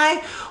was a guy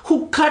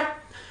who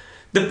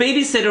the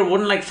babysitter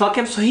wouldn't, fuck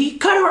him, so he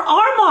cut her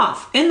arm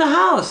off in the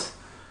house.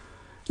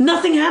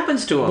 Nothing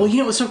happens to him. Well, you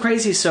know what's so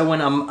crazy? So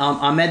when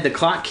Ahmed the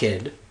Clock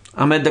Kid...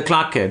 Ahmed the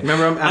Clock Kid.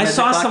 Remember Ahmed I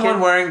saw the Clock someone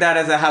Kid? wearing that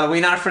as a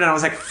Halloween outfit, and I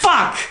was like,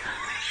 fuck!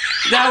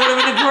 That would have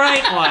been a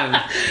great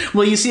one.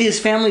 Well, you see his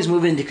family's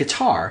moving to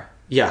Qatar.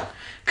 Yeah.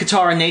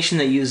 Qatar, a nation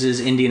that uses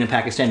Indian and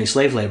Pakistani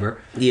slave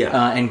labor,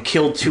 and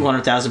killed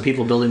 200,000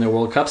 people building their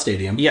World Cup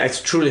stadium. Yeah,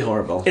 it's truly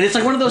horrible. And it's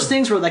one of those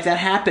things where that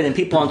happened, and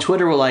people on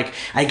Twitter were like,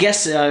 I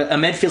guess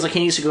Ahmed feels like he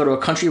needs to go to a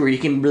country where he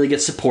can really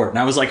get support. And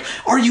I was like,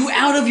 are you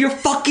out of your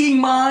fucking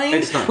mind?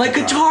 It's not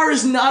Qatar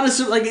is not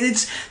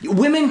it's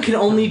women can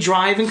only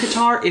drive in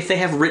Qatar if they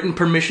have written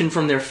permission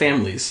from their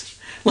families.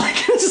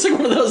 It's just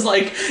one of those,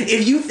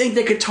 if you think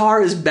that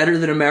Qatar is better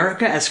than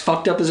America, as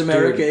fucked up as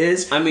America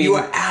is, you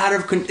are out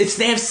of...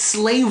 They have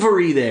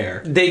slavery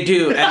there. They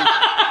do. And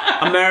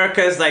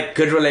America's,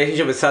 good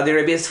relationship with Saudi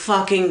Arabia is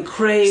fucking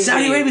crazy.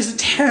 Saudi Arabia is a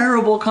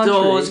terrible country.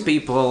 Those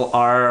people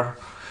are...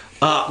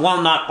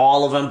 well, not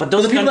all of them, but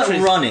those people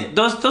countries... that run it.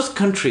 Those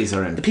countries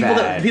are in the people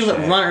bad that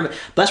shape. run it.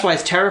 That's why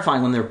it's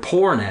terrifying when they're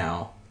poor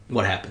now.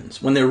 What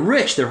happens? When they're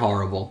rich, they're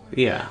horrible.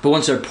 Yeah. But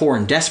once they're poor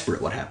and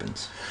desperate, what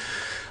happens?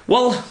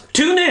 Well,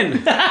 tune in.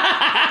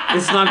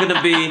 It's not going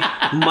to be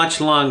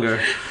much longer.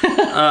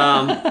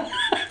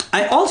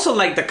 I also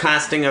like the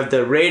casting of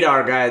the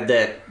radar guy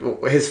that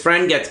his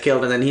friend gets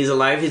killed and then he's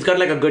alive. He's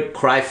got a good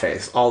cry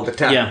face all the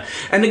time. Yeah.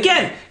 And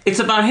again, it's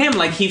about him.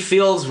 He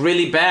feels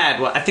really bad.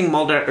 Well, I think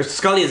Mulder or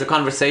Scully has a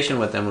conversation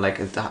with him.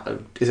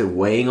 Is it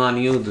weighing on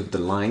you, the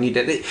line you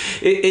did?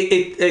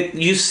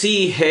 You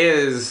see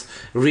his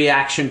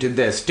reaction to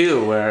this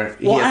too, where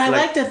I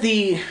like that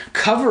the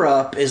cover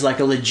up is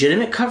a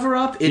legitimate cover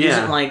up. It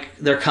isn't like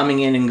they're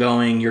coming in and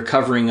going, you're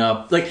covering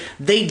up.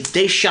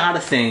 They shot a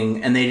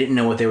thing and they didn't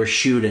know what they were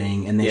shooting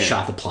and they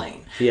shot the plane.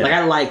 Yeah.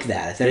 I like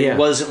that. It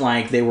wasn't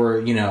like they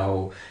were,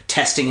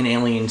 testing an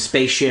alien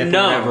spaceship or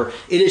whatever.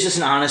 It is just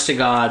an honest to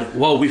God,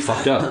 whoa, we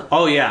fucked up.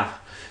 Oh yeah.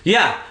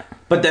 Yeah.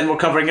 But then we're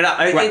covering it up.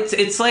 Right.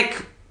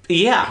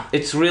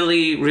 It's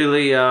really,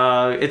 really,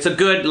 it's a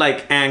good,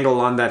 angle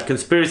on that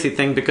conspiracy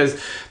thing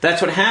because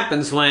that's what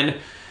happens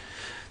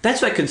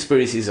that's why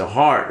conspiracies are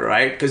hard,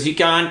 right? Because you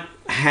can't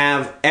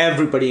have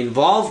everybody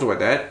involved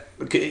with it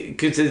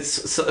because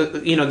it's,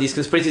 these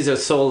conspiracies are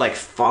so,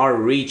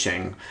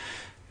 far-reaching.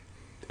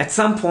 At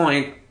some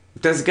point,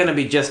 there's going to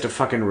be just a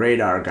fucking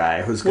radar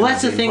guy who's going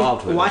to be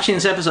involved with it. Watching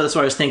this episode, that's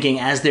what I was thinking,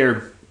 as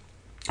they're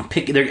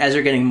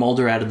getting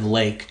Mulder out of the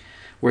lake,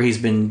 where he's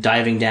been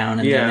diving down,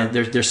 and then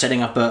they're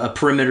setting up a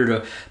perimeter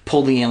to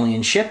pull the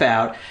alien ship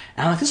out.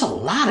 And I'm like, there's a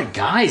lot of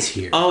guys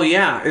here. Oh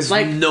yeah, it's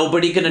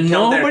nobody gonna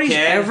tell their kid? Nobody's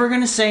ever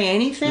gonna say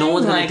anything. No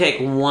one's gonna take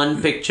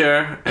one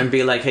picture and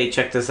be like, "Hey,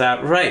 check this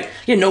out." Right?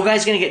 Yeah, no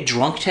guy's gonna get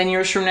drunk 10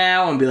 years from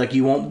now and be like,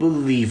 "You won't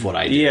believe what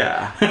I did."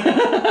 Yeah.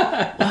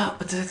 Well,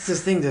 but that's the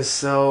thing. There's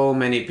so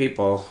many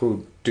people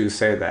who do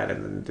say that,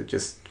 and then they're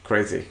just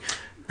crazy.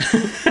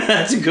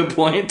 That's a good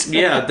point.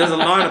 Yeah, there's a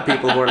lot of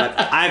people who are like,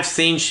 I've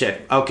seen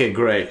shit. Okay,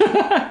 great.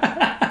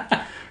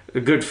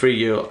 Good for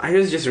you. I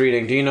was just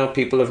reading, do you know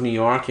People of New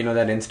York? You know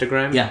that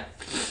Instagram? Yeah.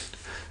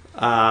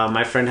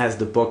 My friend has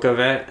the book of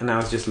it, and I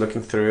was just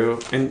looking through,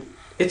 and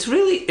it's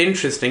really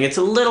interesting. It's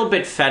a little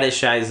bit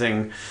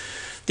fetishizing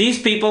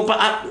these people, but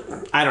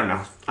I don't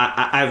know.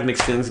 I have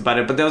mixed feelings about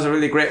it, but there was a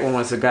really great one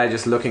where it's a guy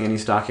just looking, and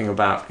he's talking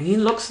about, he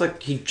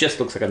just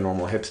looks like a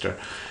normal hipster,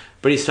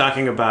 but he's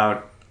talking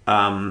about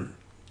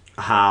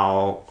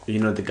how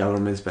the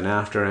government's been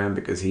after him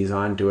because he's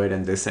onto it,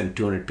 and they sent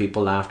 200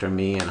 people after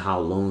me, and how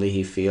lonely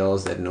he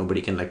feels that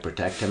nobody can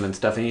protect him and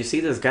stuff. And you see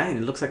this guy, and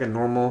he looks like a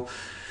normal,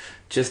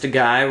 just a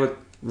guy with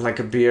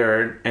a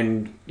beard,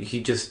 and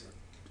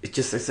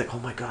it's like, oh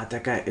my god,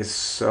 that guy is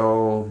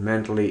so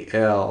mentally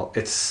ill.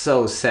 It's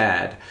so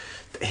sad.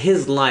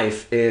 his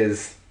life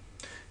is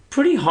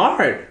pretty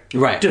hard.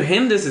 Right. To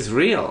him, this is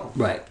real.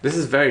 Right. This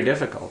is very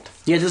difficult.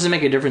 Yeah, it doesn't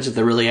make a difference if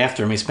they're really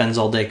after him. He spends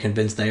all day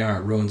convinced they are.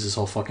 It ruins his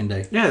whole fucking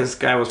day. Yeah, this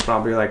guy was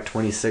probably like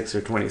 26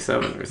 or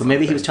 27 or something. But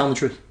maybe he was telling the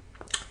truth.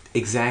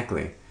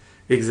 Exactly.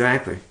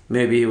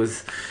 Maybe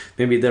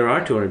there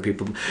are 200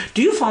 people.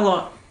 Do you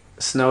follow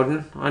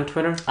Snowden on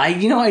Twitter? I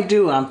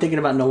do. I'm thinking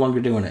about no longer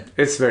doing it.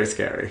 It's very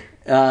scary.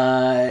 Do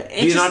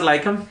you not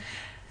like him?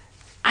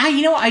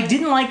 I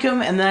didn't like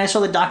him, and then I saw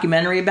the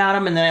documentary about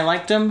him, and then I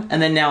liked him, and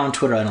then now on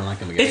Twitter I don't like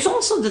him again. It's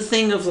also the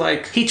thing of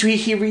like he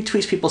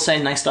retweets people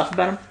saying nice stuff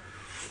about him.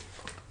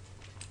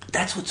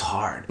 That's what's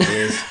hard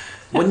is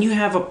when you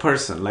have a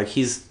person like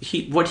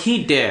what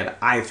he did.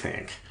 I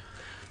think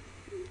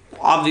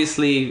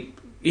obviously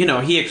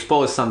he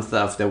exposed some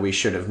stuff that we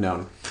should have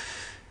known.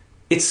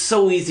 It's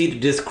so easy to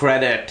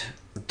discredit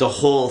the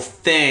whole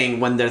thing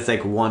when there's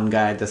like one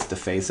guy that's the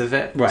face of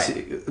it. Right. So,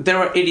 there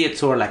are idiots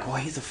who are like, "Oh,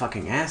 he's a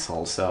fucking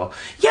asshole." So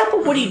yeah,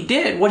 but what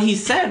he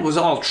said was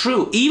all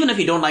true. Even if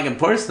you don't like him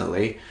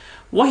personally,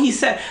 what he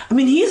said. I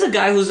mean, he's a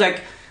guy who's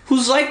like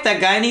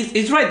that guy, and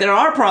he's right. There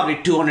are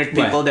probably 200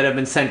 people that have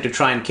been sent to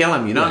try and kill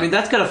him. Right. I mean,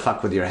 that's gonna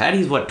fuck with your head.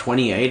 He's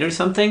 28 or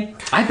something.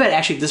 I bet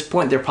actually at this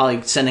point they're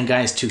probably sending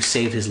guys to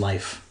save his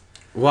life.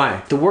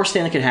 Why? The worst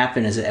thing that could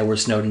happen is that Edward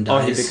Snowden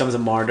dies. Oh, he becomes a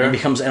martyr. And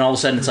all of a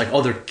sudden it's like,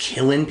 oh, they're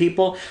killing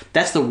people.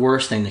 That's the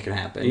worst thing that could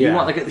happen.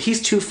 Yeah.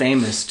 He's too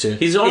famous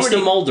to. It's the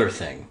Mulder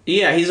thing.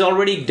 Yeah, he's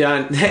already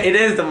done. It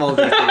is the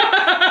Mulder thing.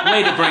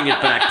 Way to bring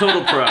it back.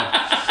 Total pro.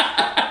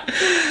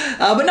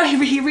 But no,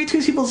 he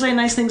retweets people saying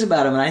nice things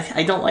about him, and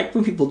I don't like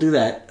when people do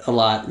that a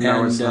lot.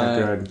 No, it's not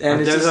good.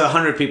 And there's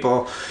 100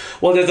 people.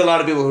 Well, there's a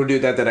lot of people who do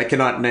that I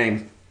cannot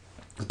name.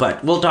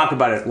 But we'll talk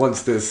about it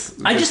once this...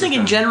 I just think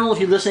in general, if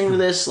you're listening to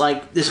this,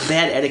 like, this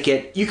bad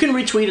etiquette, you can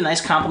retweet a nice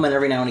compliment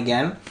every now and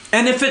again.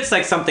 And if it's,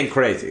 like, something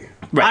crazy.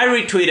 Right. I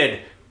retweeted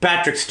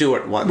Patrick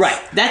Stewart once. Right.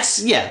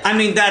 That's, yeah. I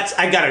mean,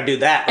 I gotta do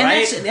that,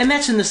 right? And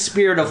that's in the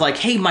spirit of, like,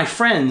 hey, my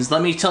friends,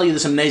 let me tell you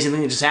this amazing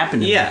thing that just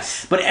happened to me.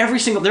 Yes. But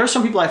there are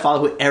some people I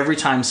follow who every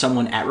time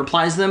someone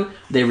 @replies them,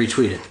 they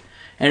retweet it.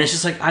 And it's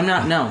just like, I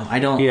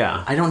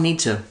don't need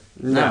to.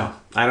 No,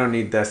 I don't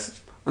need this.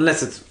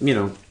 Unless it's,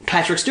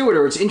 Patrick Stewart,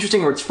 or it's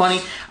interesting, or it's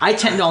funny. I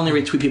tend to only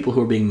retweet people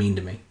who are being mean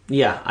to me.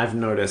 Yeah, I've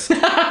noticed.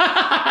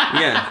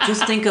 Yeah,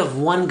 just think of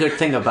one good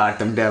thing about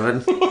them,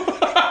 Devin.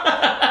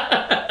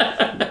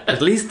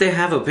 At least they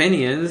have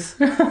opinions.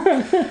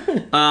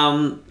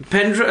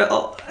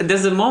 Pendrell,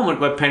 there's a moment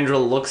where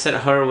Pendrell looks at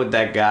her with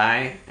that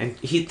guy, and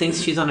he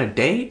thinks she's on a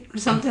date or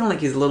something, like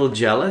he's a little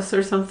jealous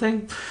or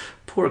something.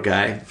 Poor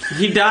guy.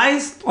 He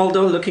dies,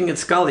 although looking at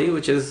Scully,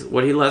 which is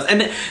what he loves.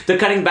 And they're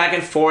cutting back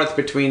and forth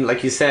between,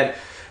 like you said,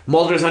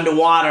 Mulder's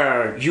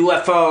underwater,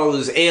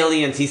 UFOs,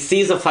 aliens. He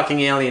sees a fucking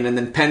alien, and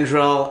then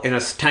Pendrell in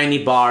a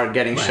tiny bar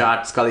getting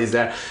shot. Scully's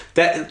there.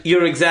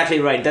 You're exactly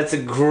right. That's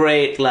a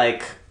great,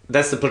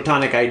 that's the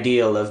platonic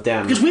ideal of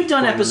them. Because we've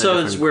done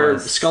episodes where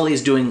Scully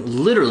is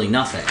doing literally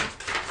nothing.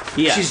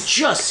 Yeah. She's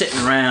just sitting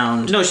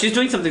around. No, she's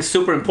doing something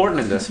super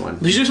important in this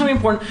one. She's doing something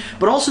important.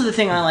 But also the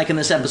thing I like in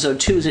this episode,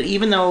 too, is that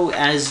even though,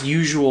 as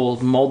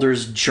usual,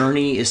 Mulder's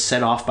journey is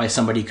set off by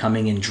somebody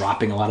coming and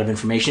dropping a lot of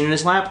information in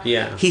his lap,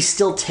 he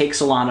still takes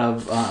a lot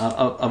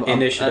of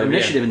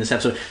initiative in this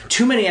episode.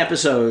 Too many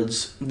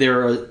episodes,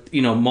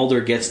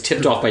 Mulder gets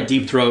tipped off by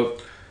Deep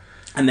Throat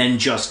and then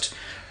just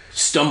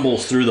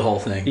stumbles through the whole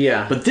thing.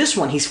 Yeah. But this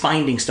one, he's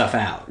finding stuff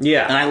out.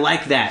 Yeah. And I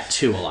like that,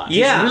 too, a lot.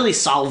 Yeah. He's really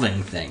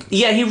solving things.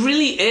 Yeah, he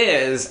really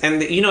is.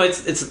 And,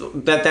 it's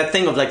that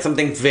thing of,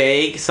 something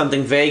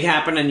vague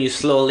happened, and you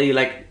slowly,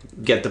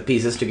 get the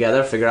pieces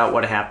together, figure out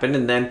what happened,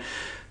 and then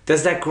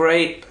there's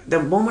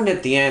the moment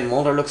at the end,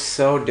 Mulder looks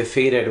so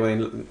defeated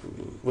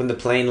when the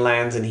plane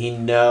lands, and he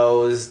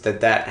knows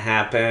that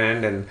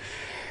happened, and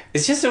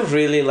it's just a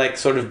really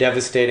sort of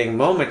devastating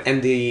moment,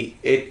 and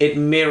it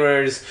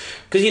mirrors,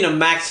 because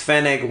Max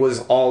Fennig was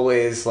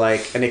always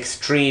an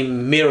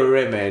extreme mirror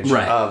image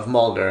of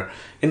Mulder.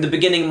 In the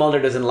beginning,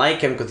 Mulder doesn't like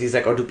him because he's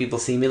like, "Oh, do people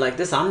see me like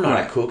this? I'm not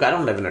a kook. I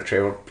don't live in a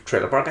trailer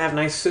park. I have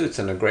nice suits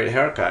and a great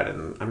haircut,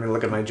 and I'm gonna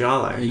look at my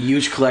jawline." A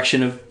huge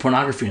collection of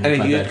pornography. And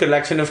a huge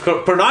collection of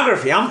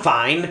pornography. I'm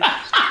fine.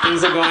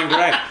 Things are going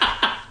great.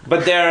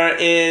 But there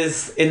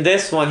is, in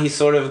this one, he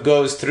sort of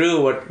goes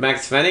through what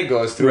Max Fennig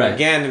goes through,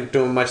 again,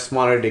 to a much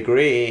smaller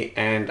degree.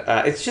 And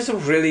it's just a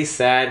really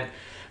sad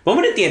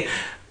moment at the end.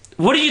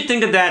 What did you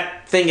think of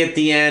that thing at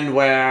the end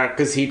where,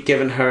 because he'd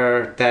given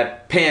her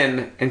that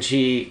pin, and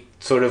she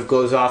sort of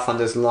goes off on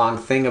this long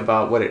thing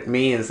about what it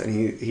means,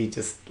 and he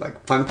just,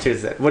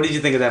 punches it. What did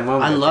you think of that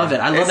moment? I love it.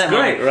 I love that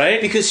moment. Great,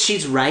 right? Because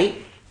she's right.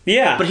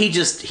 Yeah, but he's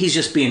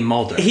just being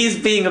Mulder. He's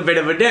being a bit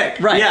of a dick,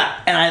 right? Yeah,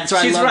 and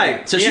she's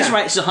right. It. So she's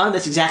right. So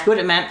that's exactly what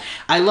it meant.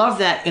 I love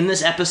that in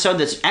this episode.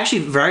 That's actually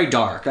very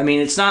dark. I mean,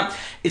 it's not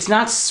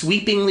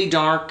sweepingly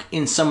dark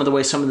in some of the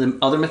way some of the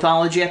other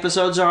mythology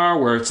episodes are,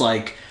 where it's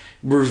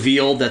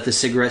reveal that the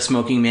cigarette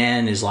smoking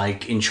man is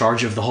like in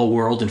charge of the whole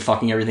world and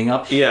fucking everything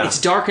up. Yeah. It's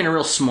dark in a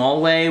real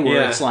small way where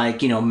Yeah. it's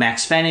like,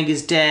 Max Fennig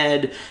is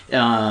dead,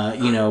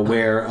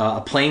 where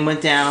a plane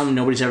went down,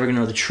 nobody's ever going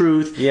to know the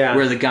truth. Yeah.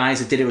 Where the guys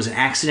that did it was an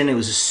accident, it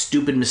was a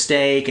stupid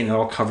mistake, and they're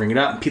all covering it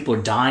up, and people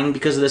are dying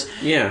because of this.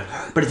 Yeah.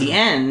 But at the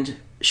end,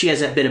 she has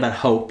that bit about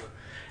hope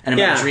and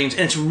about Yeah. dreams,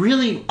 and it's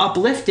really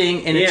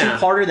uplifting in a Yeah.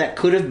 two-parter that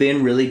could have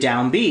been really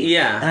downbeat.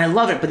 Yeah. And I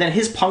love it, but then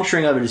his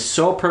puncturing of it is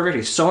so perfect,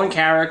 he's so in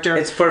character.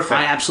 It's perfect.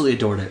 I absolutely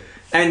adored it.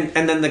 And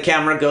then the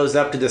camera goes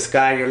up to the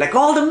sky and you're like,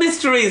 all the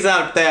mysteries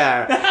out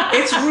there.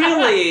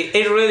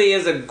 It really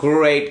is a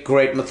great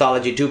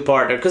mythology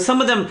two-parter, because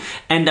some of them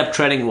end up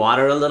treading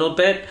water a little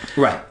bit.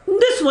 Right.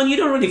 This one, you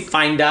don't really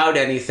find out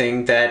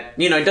anything that,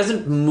 it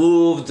doesn't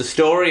move the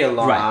story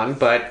along, Right.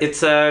 but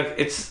it's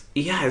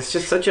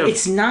just such a...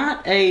 It's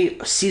not a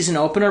season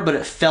opener, but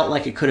it felt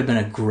like it could have been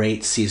a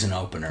great season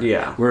opener.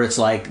 Yeah. Where it's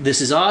like,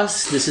 this is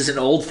us, this is an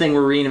old thing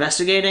we're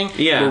reinvestigating,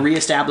 Yeah. we're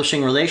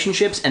reestablishing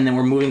relationships, and then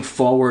we're moving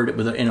forward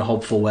in a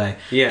hopeful way.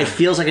 Yeah. It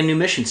feels like a new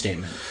mission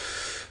statement.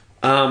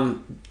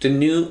 The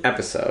new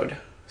episode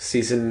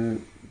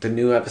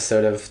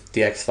of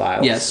The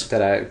X-Files Yes.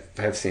 that I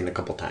have seen a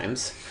couple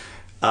times,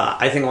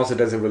 I think also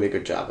does a really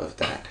good job of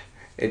that.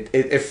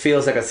 It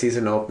feels like a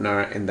season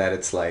opener in that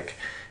it's like,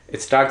 it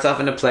starts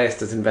off in a place,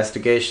 there's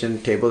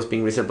investigation, tables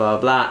being reset, blah,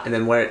 blah, blah, and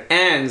then where it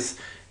ends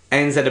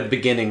at a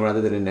beginning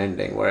rather than an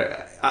ending,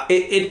 where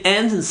it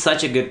ends in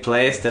such a good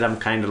place that I'm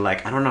kind of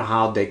like, I don't know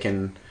how they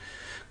can...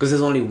 Because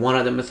there's only one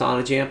other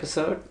mythology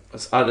episode.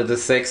 Out of the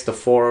 6, the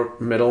 4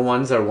 middle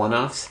ones are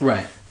one-offs.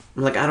 Right.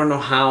 I'm like, I don't know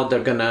how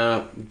they're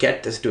gonna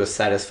get this to a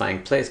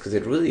satisfying place, because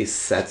it really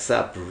sets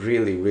up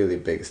really, really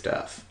big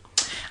stuff.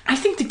 I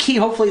think the key,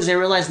 hopefully, is they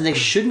realize that they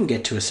shouldn't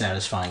get to a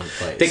satisfying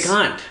place. They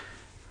can't.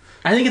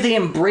 I think if they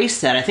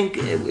embrace that,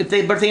 if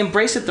they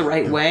embrace it the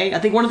right way, I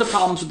think one of the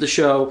problems with the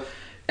show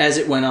as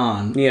it went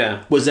on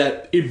was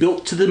that it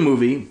built to the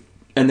movie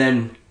and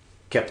then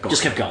kept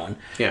going.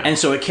 Yeah. And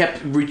so it kept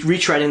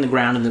retreading the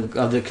ground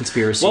of the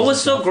conspiracy. What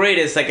was so great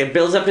is, like, it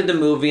builds up in the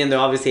movie, and they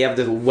obviously have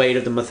the weight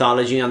of the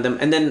mythology on them,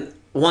 and then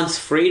once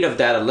freed of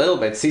that a little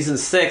bit, season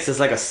 6 is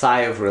like a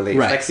sigh of relief.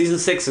 Right. Like, season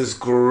 6 is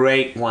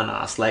great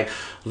one-offs. Like,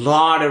 a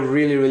lot of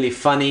really, really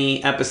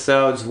funny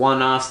episodes,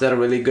 one-offs that are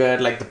really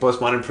good, like the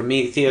Postmodern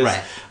Prometheus.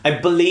 Right. I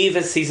believe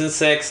it's season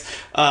 6,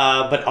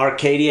 but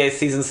Arcadia is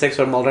season 6,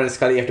 where Mulder and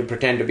Scully have to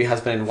pretend to be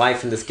husband and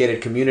wife in this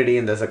gated community,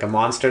 and there's like a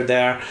monster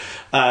there.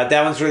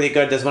 That one's really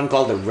good. There's one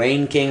called The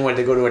Rain King, where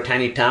they go to a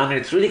tiny town, and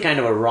it's really kind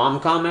of a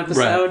rom-com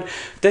episode. Right.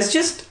 There's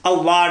just a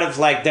lot of,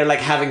 like, they're like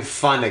having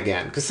fun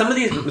again. Because some of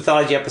these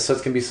mythology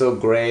episodes can be so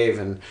grave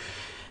and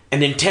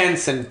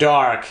intense and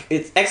dark.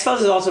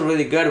 X-Files is also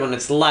really good when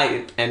it's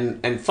light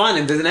and fun.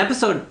 And there's an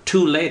episode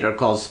 2 later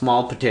called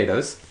Small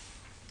Potatoes,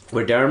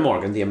 where Darren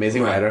Morgan, the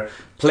amazing writer,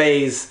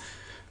 plays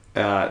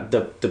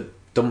the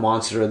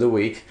monster of the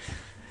week.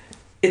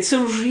 It's a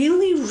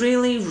really,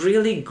 really,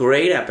 really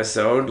great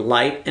episode,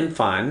 light and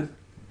fun,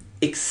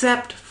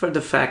 except for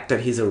the fact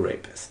that he's a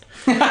rapist.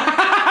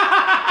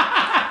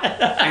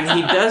 And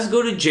he does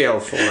go to jail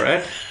for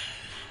it.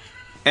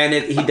 And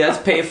he does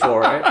pay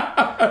for it.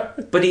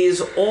 But he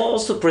is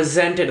also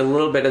presented a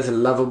little bit as a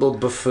lovable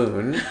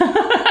buffoon.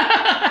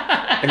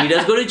 And he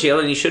does go to jail,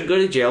 and he should go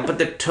to jail. But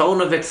the tone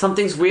of it,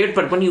 something's weird.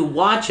 But when you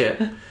watch it,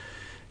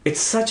 it's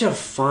such a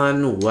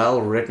fun,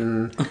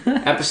 well-written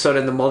episode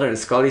in the Mulder and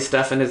Scully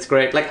stuff. And it's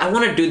great. Like, I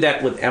want to do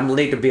that with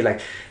Emily, to be like,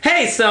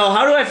 hey, so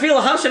how do I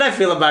feel? How should I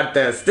feel about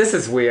this? This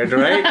is weird,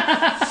 right?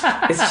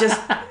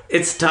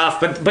 It's tough.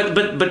 But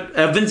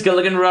Vince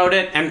Gilligan wrote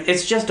it. And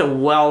it's just a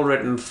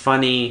well-written,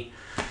 funny,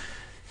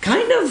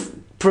 kind of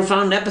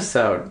profound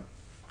episode,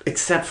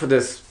 except for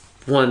this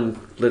one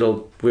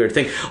little weird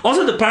thing.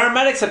 Also, the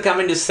paramedics that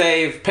come in to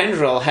save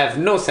Pendrell have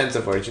no sense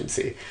of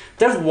urgency.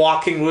 They're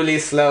walking really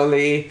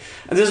slowly,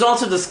 and there's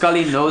also the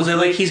Scully nosebleed. They're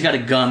like, he's got a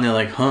gun. They're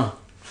like, huh?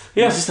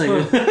 Yes. Okay.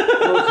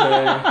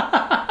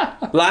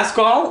 Last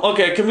call.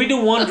 Okay, can we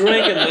do one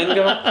drink and then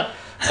go?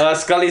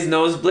 Scully's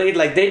nosebleed.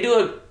 Like, they do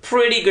a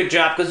pretty good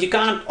job, because you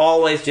can't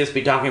always just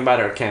be talking about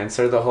her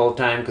cancer the whole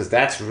time, because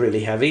that's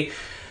really heavy.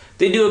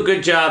 They do a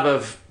good job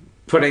of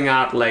putting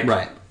out, like,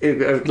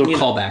 little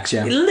callbacks,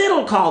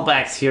 little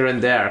callbacks here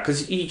and there,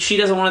 because she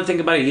doesn't want to think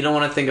about it, you don't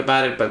want to think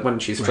about it, but when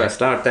she's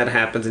stressed out, that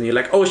happens, and you're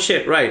like, oh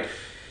shit, right,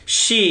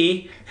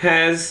 she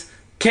has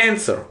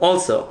cancer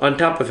also on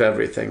top of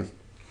everything.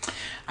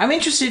 I'm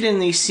interested in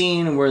the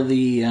scene where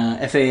the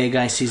FAA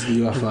guy sees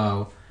the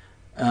UFO,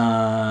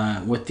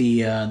 what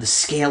the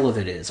scale of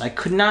it is. I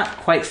could not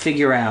quite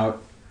figure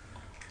out.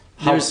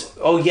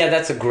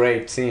 That's a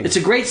great scene. It's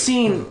a great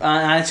scene.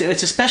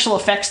 It's a special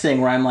effects thing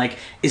where I'm like,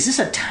 is this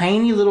a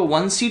tiny little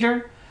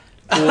one-seater?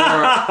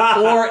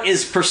 Or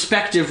is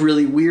perspective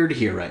really weird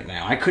here right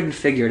now? I couldn't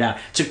figure it out.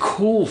 It's a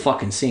cool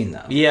fucking scene,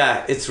 though.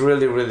 Yeah, it's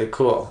really, really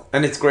cool.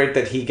 And it's great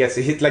that he gets...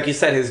 like you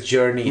said, his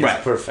journey is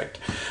perfect.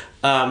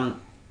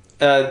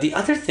 the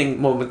other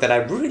moment that I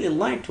really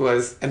liked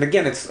was, and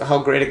again, it's how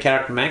great a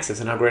character Max is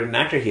and how great an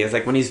actor he is.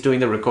 Like when he's doing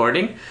the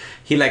recording,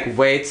 he like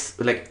waits,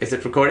 like, is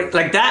it recording?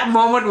 Like that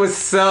moment was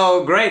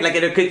so great. Like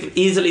it could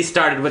easily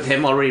started with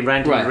him already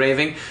ranting and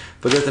raving,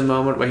 but there's a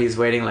moment where he's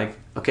waiting, like,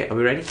 okay, are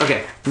we ready?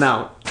 Okay,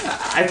 now.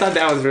 I thought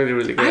that was really,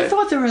 really good. I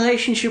thought the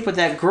relationship with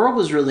that girl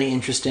was really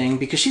interesting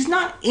because she's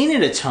not in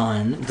it a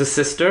ton. The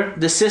sister?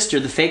 The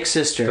fake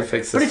sister. The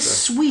fake sister. But it's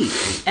sweet.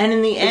 And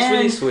in the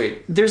end, it's really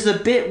sweet. There's the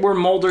bit where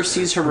Mulder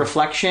sees her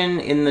reflection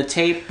in the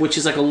tape, which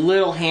is like a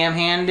little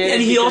ham-handed.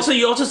 And you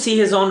also see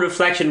his own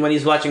reflection when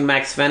he's watching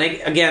Max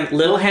Fennick. Again,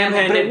 little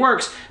ham-handed.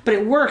 But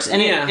it works.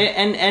 And,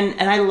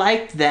 and I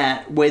liked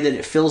that way that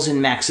it fills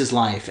in Max's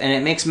life. And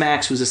it makes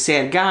Max, who's a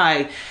sad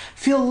guy,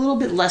 feel a little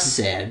bit less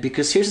sad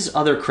because here's this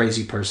other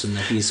crazy person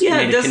that he's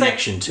made a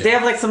connection to. They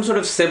have like some sort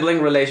of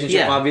sibling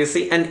relationship,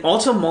 obviously. And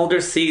also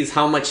Mulder sees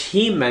how much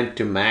he meant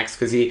to Max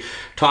because he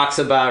talks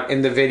about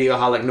in the video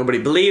how like nobody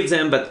believes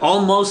him, but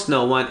almost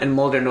no one, and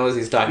Mulder knows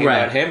he's talking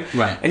about him.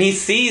 Right. And he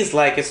sees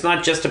like it's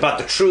not just about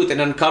the truth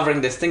and uncovering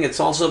this thing, it's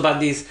also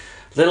about these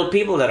little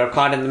people that are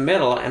caught in the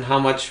middle and how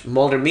much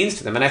Mulder means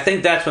to them. And I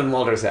think that's when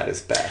Mulder's at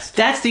his best.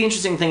 That's the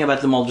interesting thing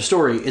about the Mulder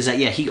story is that,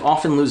 he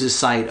often loses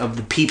sight of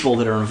the people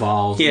that are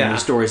involved in the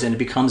stories, and it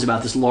becomes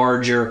about this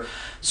larger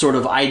sort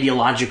of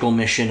ideological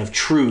mission of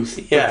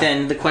truth. Yeah. But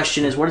then the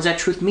question is, what does that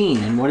truth mean?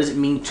 And what does it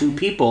mean to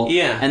people?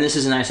 Yeah. And this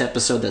is a nice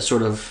episode that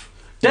sort of...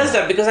 does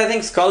that, because I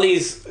think Scully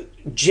is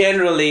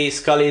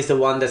the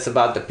one that's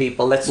about the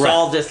people. Let's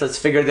solve this. Let's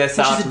figure this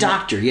out. She's the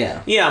doctor,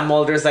 yeah. Yeah,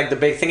 Mulder's like the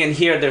big thing, and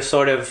here they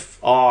sort of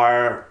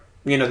are.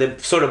 They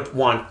sort of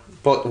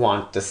both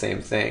want the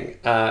same thing.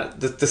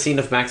 The scene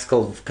of Max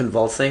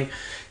convulsing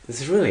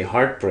is really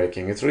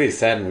heartbreaking. It's really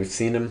sad, and we've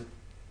seen him.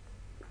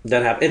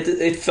 That happened.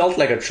 It felt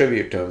like a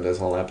tribute to him this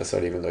whole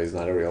episode, even though he's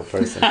not a real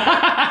person.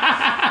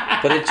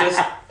 But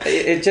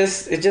it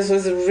just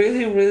was a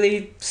really,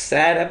 really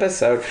sad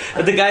episode.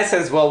 But the guy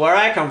says, well, where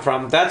I come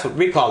from, that's what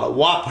we call a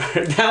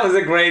whopper.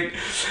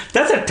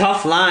 That's a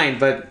tough line,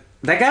 but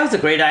that guy was a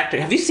great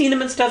actor. Have you seen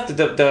him in stuff?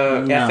 The FAA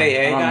guy?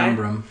 I don't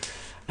remember him.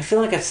 I feel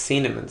like I've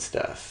seen him in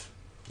stuff.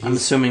 I'm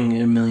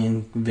assuming a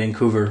million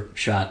Vancouver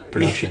shot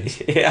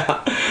productions.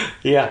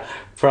 Yeah,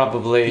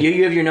 probably.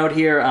 You have your note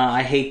here.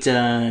 I hate.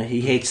 He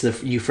hates the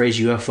phrase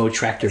UFO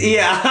tractor beam.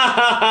 Yeah,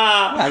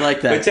 I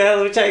like that.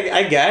 Which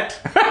I get.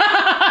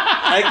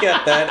 I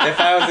get that. If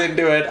I was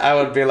into it, I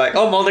would be like,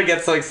 "Oh, Mulder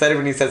gets so excited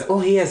when he says, oh,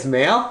 he has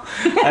mail."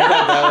 I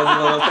thought that was a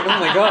little like, "Oh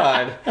my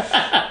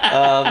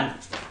god."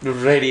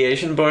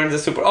 Radiation burns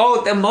is super.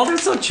 Oh,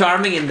 Mulder's so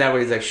charming in that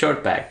way. He's like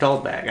short bag, tall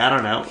bag. I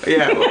don't know.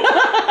 Yeah,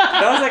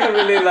 that was like a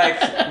really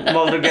like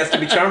Mulder gets to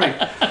be charming.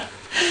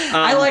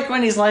 I like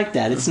when he's like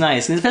that. It's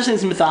nice, and especially in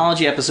these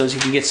mythology episodes, he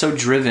can get so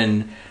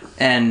driven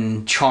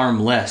and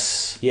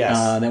charmless. Yes,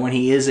 that when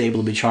he is able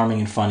to be charming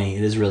and funny,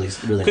 it is really,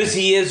 really. Because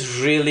nice. he is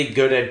really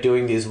good at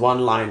doing these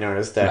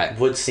one-liners that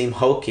would seem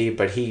hokey,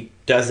 but he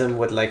does them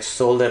with like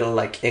so little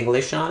like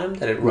English on him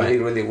that it really,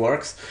 really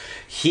works.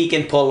 He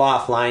can pull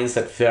off lines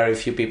that very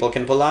few people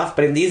can pull off,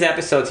 but in these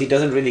episodes, he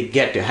doesn't really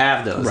get to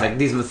have those. Like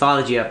these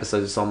mythology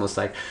episodes, it's almost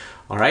like,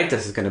 all right,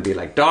 this is going to be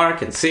like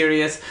dark and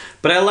serious.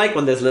 But I like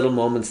when there's little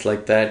moments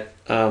like that.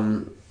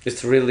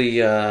 It's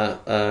really,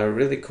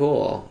 really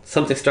cool.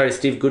 Something started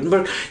Steve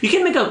Gutenberg. You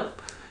can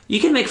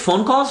make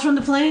phone calls from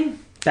the plane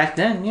back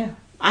then. Yeah,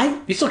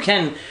 you still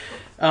can.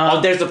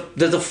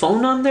 There's a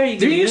phone on there.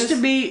 There used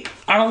to be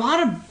on a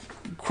lot of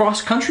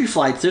cross-country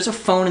flights. There's a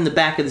phone in the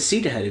back of the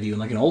seat ahead of you,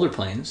 like in older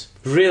planes.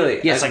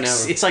 Really? Yeah,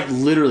 it's like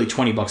literally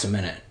 $20 a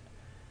minute.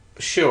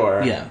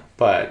 Sure. Yeah.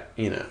 But,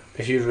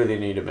 if you really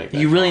need to make that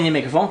You really need to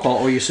make a phone call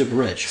or you're super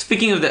rich.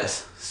 Speaking of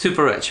this,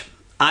 super rich.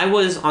 I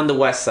was on the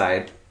West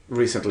Side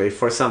recently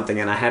for something,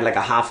 and I had like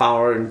a half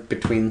hour in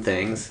between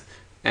things,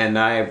 and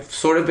I've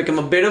sort of become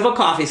a bit of a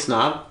coffee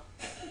snob.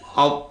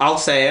 I'll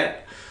say it.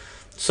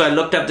 So I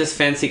looked up this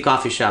fancy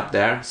coffee shop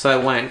there. So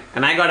I went,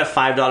 and I got a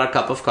 $5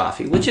 cup of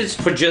coffee, which is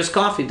for just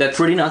coffee. That's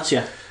pretty nuts,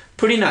 yeah.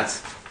 Pretty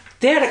nuts.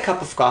 They had a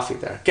cup of coffee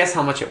there. Guess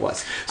how much it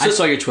was? So, I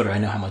saw your Twitter. I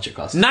know how much it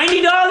cost.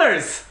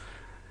 $90!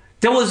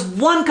 There was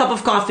one cup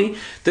of coffee.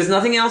 There's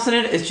nothing else in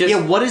it. It's just...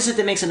 Yeah, what is it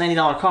that makes a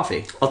 $90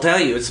 coffee? I'll tell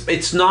you.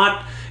 It's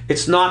not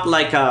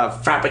like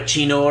a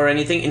Frappuccino or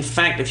anything. In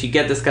fact, if you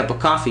get this cup of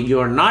coffee, you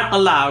are not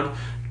allowed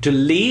to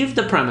leave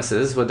the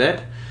premises with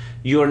it.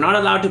 You are not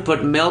allowed to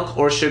put milk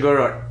or sugar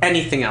or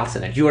anything else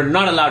in it. You are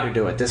not allowed to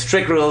do it. There's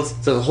strict rules.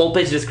 There's a whole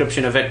page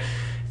description of it.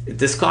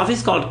 This coffee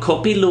is called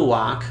Kopi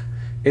Luwak.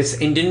 It's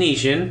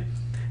Indonesian.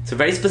 It's a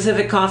very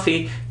specific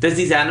coffee. There's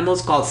these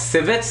animals called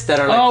civets that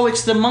are like... Oh,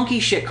 it's the monkey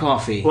shit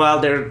coffee. Well,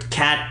 they're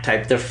cat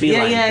type. They're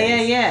feline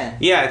things. Yeah.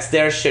 Yeah, it's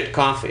their shit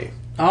coffee.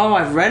 Oh,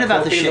 I've read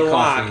about the shit Luwak,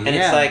 coffee. And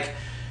it's like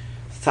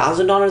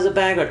 $1,000 a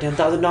bag or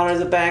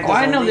 $10,000 a bag. Oh,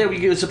 I know that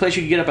it's a place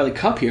you can get it by the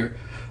cup here.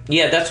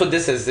 Yeah, that's what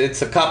this is.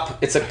 It's a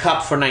cup. It's a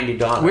cup for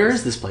 $90. Where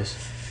is this place?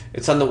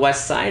 It's on the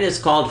West Side. It's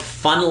called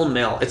Funnel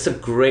Mill. It's a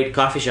great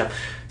coffee shop.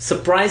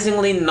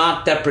 surprisingly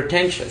not that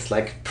pretentious,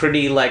 like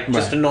pretty like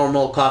just Right. a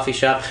normal coffee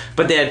shop.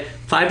 But they had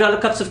 $5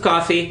 cups of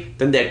coffee,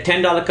 then they had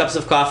 $10 cups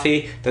of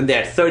coffee, then they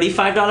had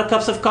 $35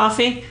 cups of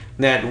coffee,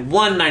 and they had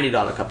one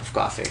 $90 cup of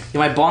coffee. Yeah,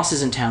 my boss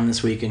is in town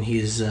this week, and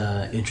he's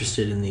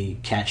interested in the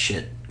cat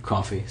shit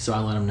coffee, so I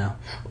let him know.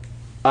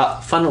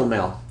 Funnel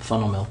Mill.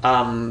 Funnel Mill.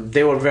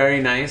 They were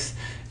very nice,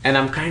 and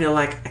I'm kind of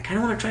like, I kind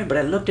of want to try it, but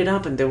I looked it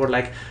up, and they were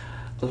like,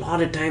 a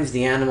lot of times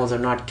the animals are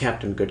not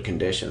kept in good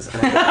conditions.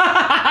 And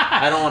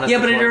I don't want to. Yeah,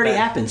 but it support already that.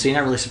 happened, so you're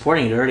not really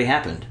supporting it. It already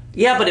happened.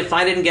 Yeah, but if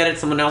I didn't get it,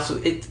 someone else.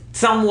 It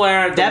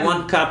somewhere That- the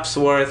 1 cup's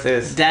worth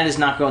is. That is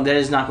not going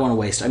to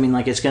waste. I mean,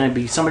 like, it's going to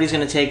be, somebody's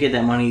going to take it.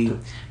 That money,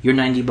 your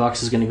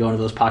 $90 is going to go into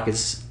those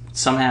pockets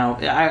somehow.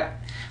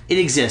 It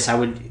exists.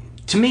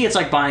 To me, it's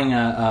like buying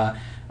a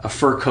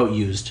fur coat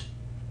used.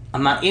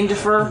 I'm not into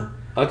fur.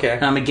 Okay.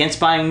 And I'm against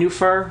buying new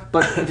fur,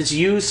 but if it's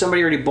used,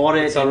 somebody already bought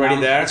it. It's already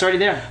there? It's already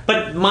there.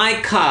 But my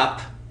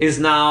cup is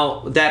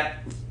now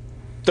that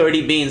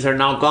 30 beans are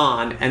now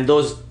gone, and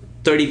those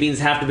 30 beans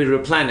have to be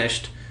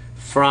replenished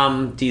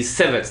from these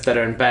civets that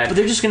are in bad. But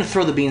they're just going to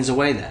throw the beans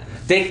away then.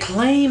 They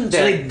claim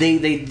that So they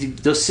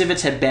those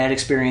civets had bad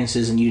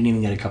experiences, and you didn't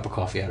even get a cup of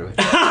coffee out of it.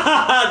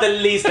 the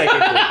least I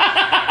could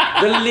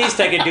do. The least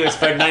I could do is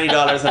spend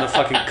 $90 on a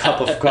fucking cup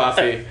of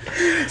coffee.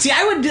 See,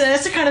 I would do.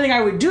 That's the kind of thing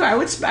I would do. I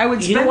would.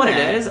 Spend You know what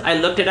that. it is? I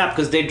looked it up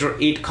because they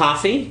eat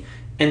coffee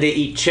and they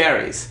eat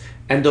cherries,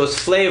 and those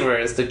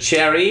flavors, the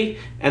cherry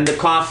and the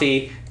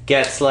coffee,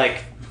 gets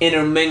like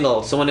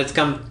intermingled. So when it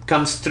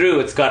comes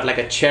through, it's got like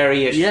a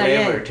cherry-ish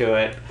flavor to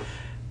it.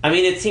 I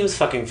mean, it seems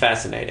fucking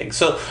fascinating.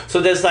 So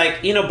there's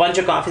like, you know, bunch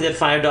of coffees at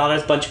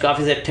 $5, bunch of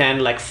coffees at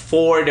 $10, like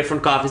 4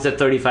 different coffees at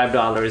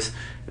 $35,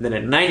 and then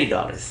at $90.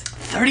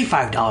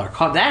 $35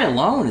 coffee. That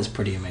alone is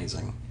pretty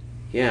amazing.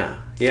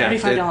 Yeah.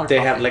 $35 They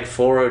have coffee. like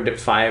 4 or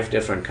 5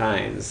 different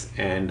kinds,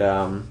 and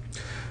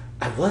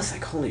I was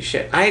like, holy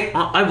shit.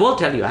 I will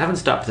tell you, I haven't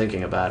stopped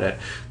thinking about it.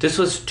 This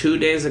was 2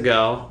 days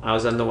ago. I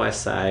was on the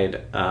west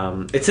side.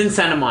 It's in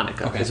Santa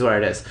Monica, is where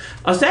it is.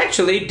 I was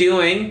actually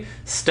doing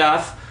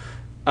stuff.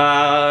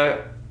 I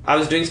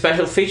was doing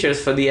special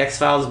features for the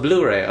X-Files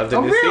Blu-ray of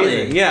the new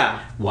season.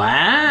 Yeah. Wow.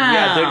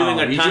 Yeah, they're doing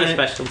a ton of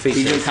special You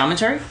features. doing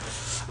commentary?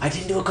 I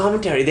didn't do a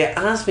commentary. They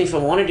asked me if I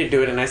wanted to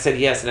do it, and I said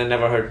yes, and I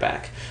never heard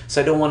back.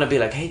 So I don't want to be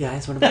like, hey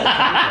guys, what about the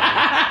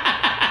commentary?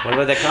 What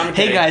about that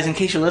commentary? Hey guys, in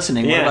case you're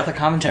listening, what about the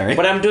commentary?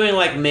 But I'm doing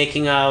like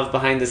making of,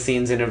 behind the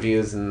scenes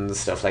interviews and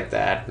stuff like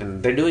that,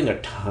 and they're doing a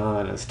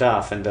ton of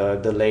stuff. And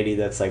the lady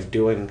that's like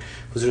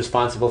who's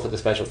responsible for the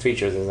special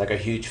features is like a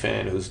huge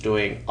fan who's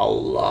doing a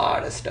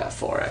lot of stuff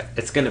for it.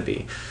 It's gonna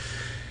be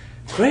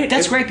great.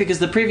 That's great because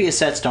the previous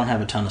sets don't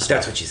have a ton of stuff.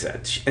 That's what she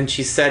said, and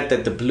she said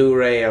that the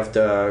Blu-ray of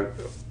the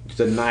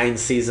 9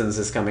 seasons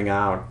is coming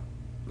out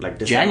like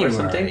December or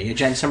something.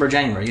 December,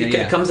 January.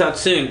 It comes out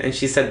soon, and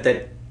she said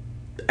that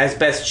as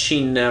best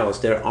she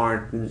knows,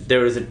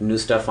 there isn't new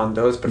stuff on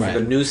those, but for the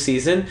new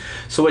season.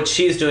 So what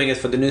she's doing is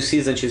for the new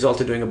season, she's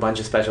also doing a bunch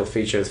of special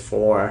features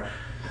for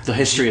the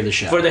history of the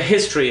show. For the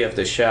history of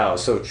the show.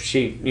 So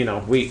she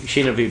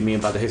interviewed me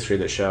about the history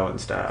of the show and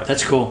stuff.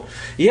 That's cool.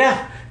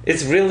 Yeah,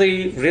 it's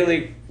really,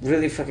 really,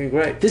 really fucking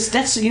great.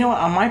 That's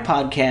on my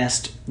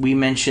podcast we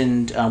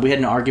mentioned we had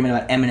an argument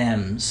about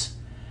M&Ms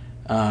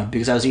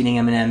because I was eating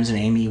M&Ms and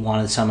Amy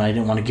wanted some and I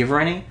didn't want to give her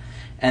any,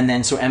 and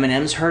then so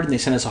M&Ms heard and they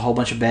sent us a whole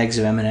bunch of bags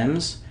of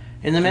M&Ms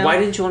in the mail. Why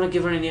didn't you want to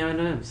give her any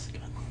M&Ms?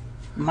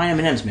 My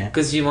M&Ms, man.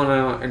 Because you want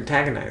to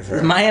antagonize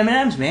her. My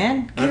M&Ms,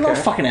 man. You know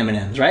fucking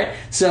M&Ms, right?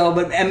 So,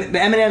 but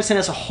M&Ms sent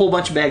us a whole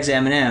bunch of bags of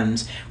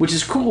M&Ms, which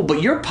is cool.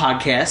 But your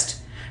podcast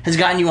has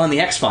gotten you on the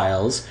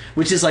X-Files,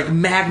 which is like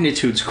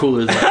magnitudes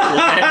cooler than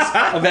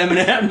bags of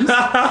M&Ms. And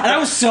I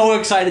was so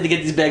excited to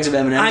get these bags of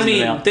M&Ms. I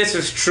mean, this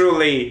is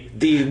truly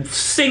the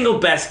single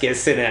best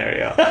case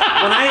scenario.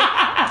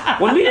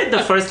 When we did the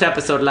first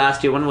episode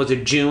last year, when was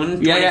it, June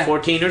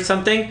 2014 or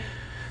something?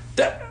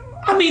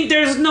 I mean,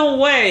 there's no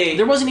way.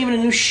 There wasn't even a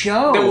new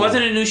show. There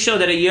wasn't a new show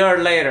that a year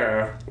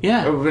later.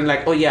 Yeah. We've been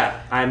like, oh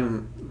yeah,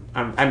 I'm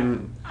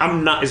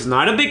not. It's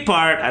not a big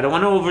part. I don't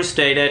want to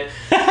overstate it.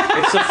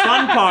 It's a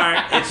fun part.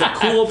 It's a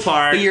cool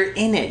part. But you're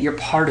in it. You're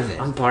part of it.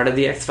 I'm part of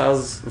the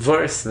X-Files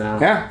verse now.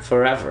 Yeah.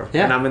 Forever.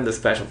 Yeah. And I'm in the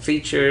special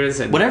features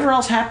and whatever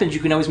else happens,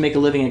 you can always make a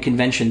living at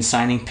conventions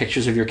signing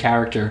pictures of your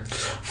character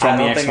from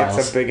the X-Files. I don't think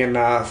it's a big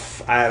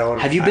enough.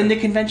 Have you been to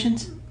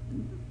conventions?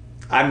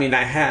 I mean,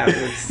 I have.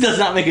 It does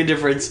not make a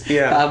difference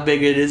how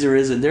big it is or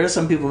isn't. There are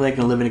some people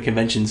making a living at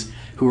conventions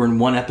who were in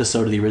one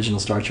episode of the original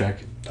Star Trek.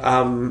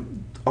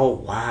 Oh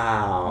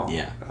wow.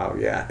 Yeah. Oh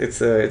yeah. It's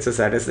a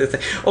sad.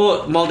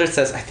 Oh, Mulder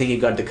says, I think he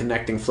got the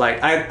connecting flight.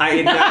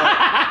 I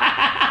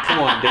know. Come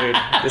on, dude.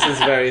 This is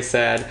very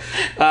sad.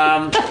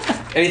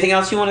 Anything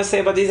else you want to say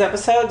about these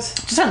episodes?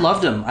 Just I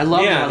loved them. I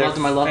loved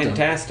them.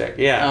 Fantastic.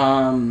 Yeah.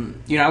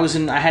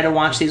 I had to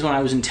watch these when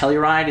I was in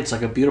Telluride. It's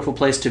like a beautiful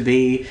place to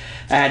be.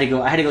 I had to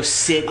go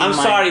sit. I'm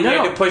sorry, we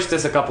had to push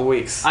this a couple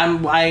weeks.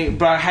 But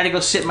I had to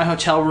go sit in my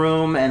hotel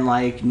room and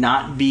like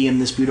not be in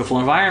this beautiful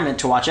environment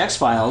to watch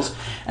X-Files,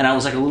 and I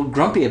was like a little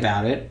grumpy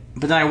about it.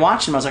 But then I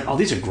watched them. I was like, "Oh,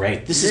 these are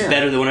great. This is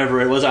better than whatever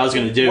it was I was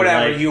going to do."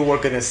 Whatever like, you were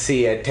going to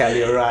see, I tell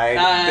you,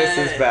 right? This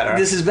is better.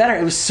 This is better.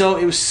 It was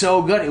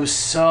so good.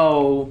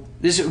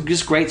 This was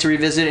just great to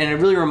revisit, and it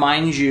really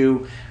reminds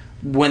you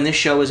when this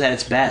show is at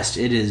its best.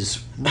 It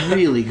is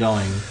really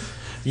going.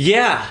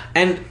 Yeah,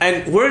 and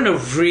we're in a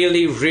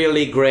really,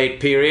 really great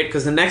period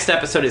because the next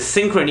episode is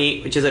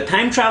Synchrony, which is a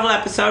time travel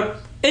episode.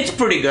 It's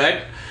pretty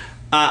good.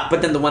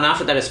 But then the one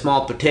after that is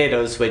Small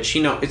Potatoes, which,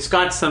 it's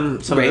got some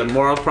of the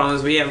moral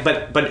problems we have,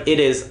 but it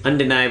is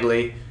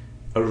undeniably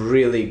a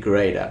really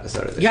great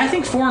episode of the show. I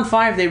think 4 and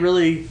 5, they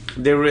really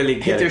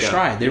hit their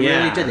stride. They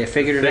really did. They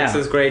figured it out.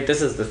 This is great.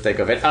 This is the thick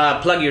of it.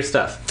 Plug your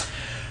stuff.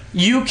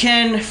 You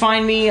can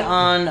find me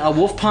on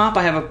Wolf Pop.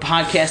 I have a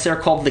podcast there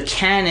called The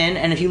Canon.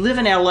 And if you live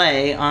in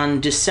LA, on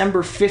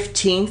December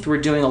 15th,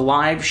 we're doing a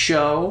live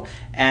show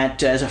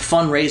as a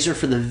fundraiser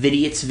for the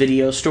Vidiots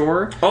video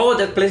store. Oh,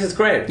 that place is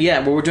great. Yeah,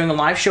 well, we're doing a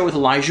live show with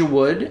Elijah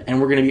Wood,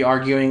 and we're going to be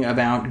arguing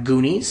about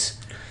Goonies.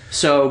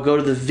 So go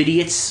to the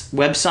Vidiots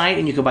website,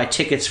 and you can buy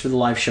tickets for the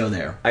live show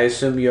there. I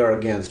assume you're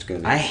against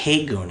Goonies. I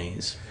hate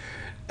Goonies.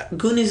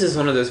 Goonies is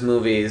one of those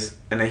movies,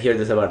 and I hear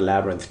this about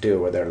Labyrinth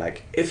too, where they're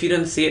like, if you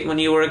didn't see it when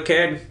you were a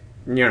kid,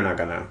 you're not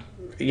gonna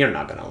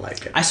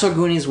like it. I saw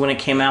Goonies when it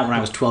came out when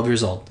I was 12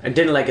 years old. I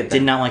didn't like it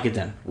then. Did not like it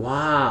then.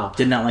 Wow.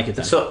 Did not like it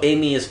then. So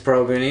Amy is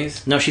pro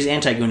Goonies? No, she's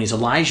anti-Goonies.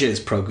 Elijah is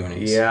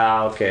pro-Goonies.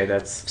 Yeah, okay,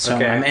 that's... So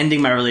okay. I'm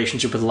ending my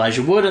relationship with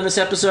Elijah Wood in this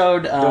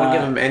episode. Don't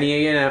give him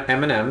any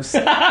M&Ms.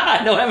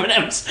 No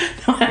M&Ms.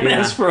 No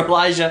M&Ms for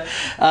Elijah.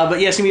 But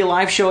yeah, it's going to be a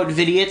live show at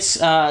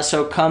Vidiots.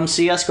 So come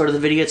see us. Go to the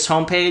Vidiots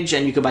homepage,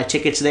 and you can buy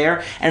tickets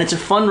there. And it's a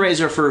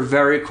fundraiser for a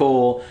very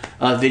cool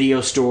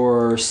video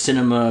store,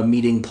 cinema,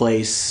 meeting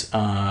place.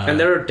 And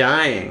they're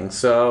dying,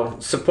 so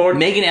support...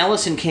 Megan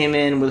Ellison came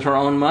in with her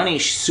own money.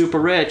 She's super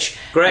rich.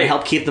 Great. And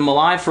helped keep them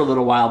alive for a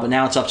little while, but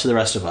now it's up to the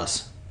rest of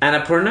us.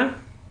 Annapurna?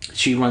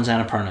 She runs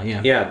Annapurna,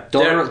 yeah. Yeah.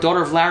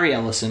 Daughter of Larry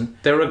Ellison.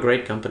 They're a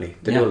great company.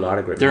 They do a lot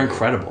of great They're movies.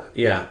 incredible.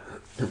 Yeah.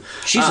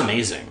 She's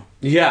amazing.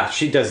 Yeah,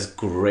 she does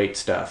great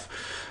stuff.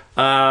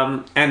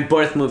 And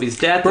Birth Movies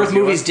Death.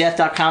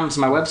 BirthMoviesDeath.com is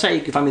my website.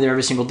 You can find me there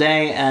every single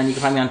day. And you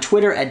can find me on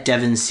Twitter at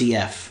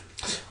DevinCF.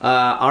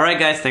 All right,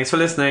 guys. Thanks for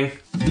listening.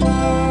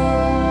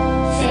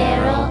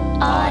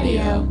 Feral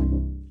Audio.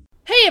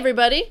 Hey,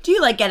 everybody. Do you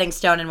like getting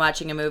stoned and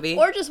watching a movie?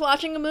 Or just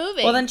watching a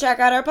movie? Well, then check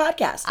out our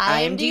podcast,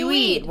 IMD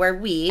Weed, where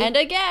we and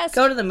a guest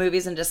go to the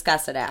movies and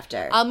discuss it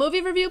after. A movie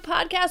review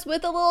podcast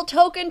with a little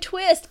token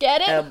twist,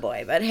 get it? Oh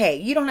boy, but hey,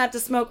 you don't have to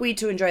smoke weed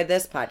to enjoy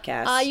this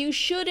podcast. You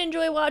should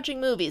enjoy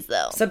watching movies,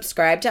 though.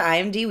 Subscribe to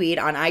IMD Weed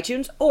on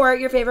iTunes or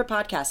your favorite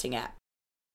podcasting app.